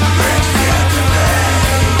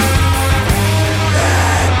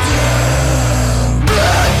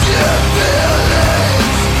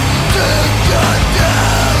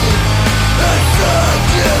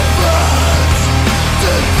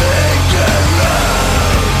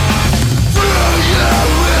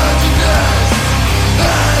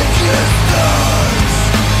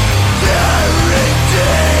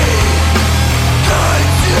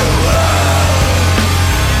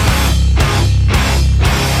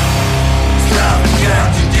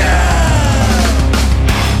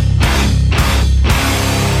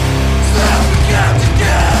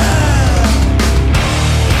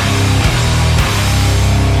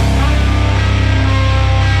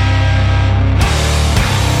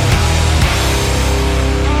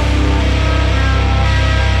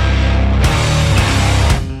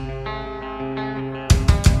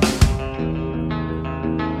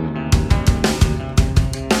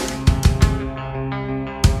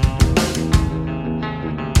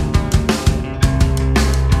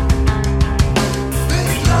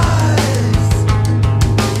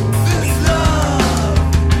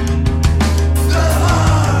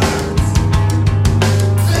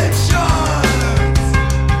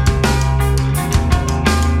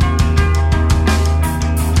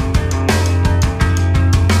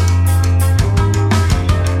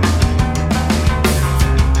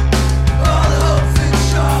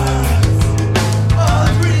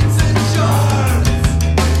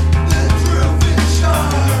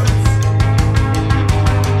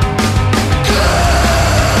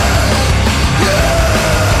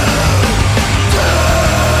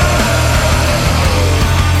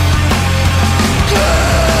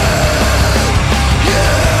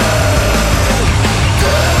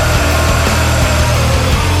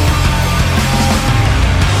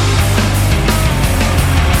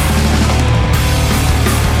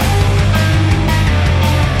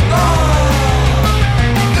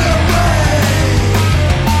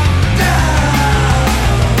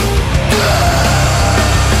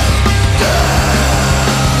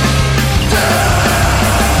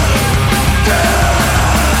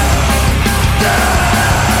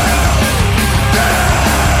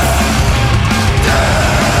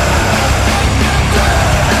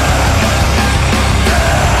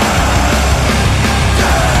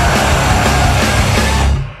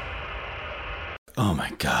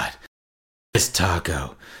 God, this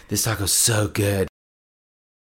taco's so good.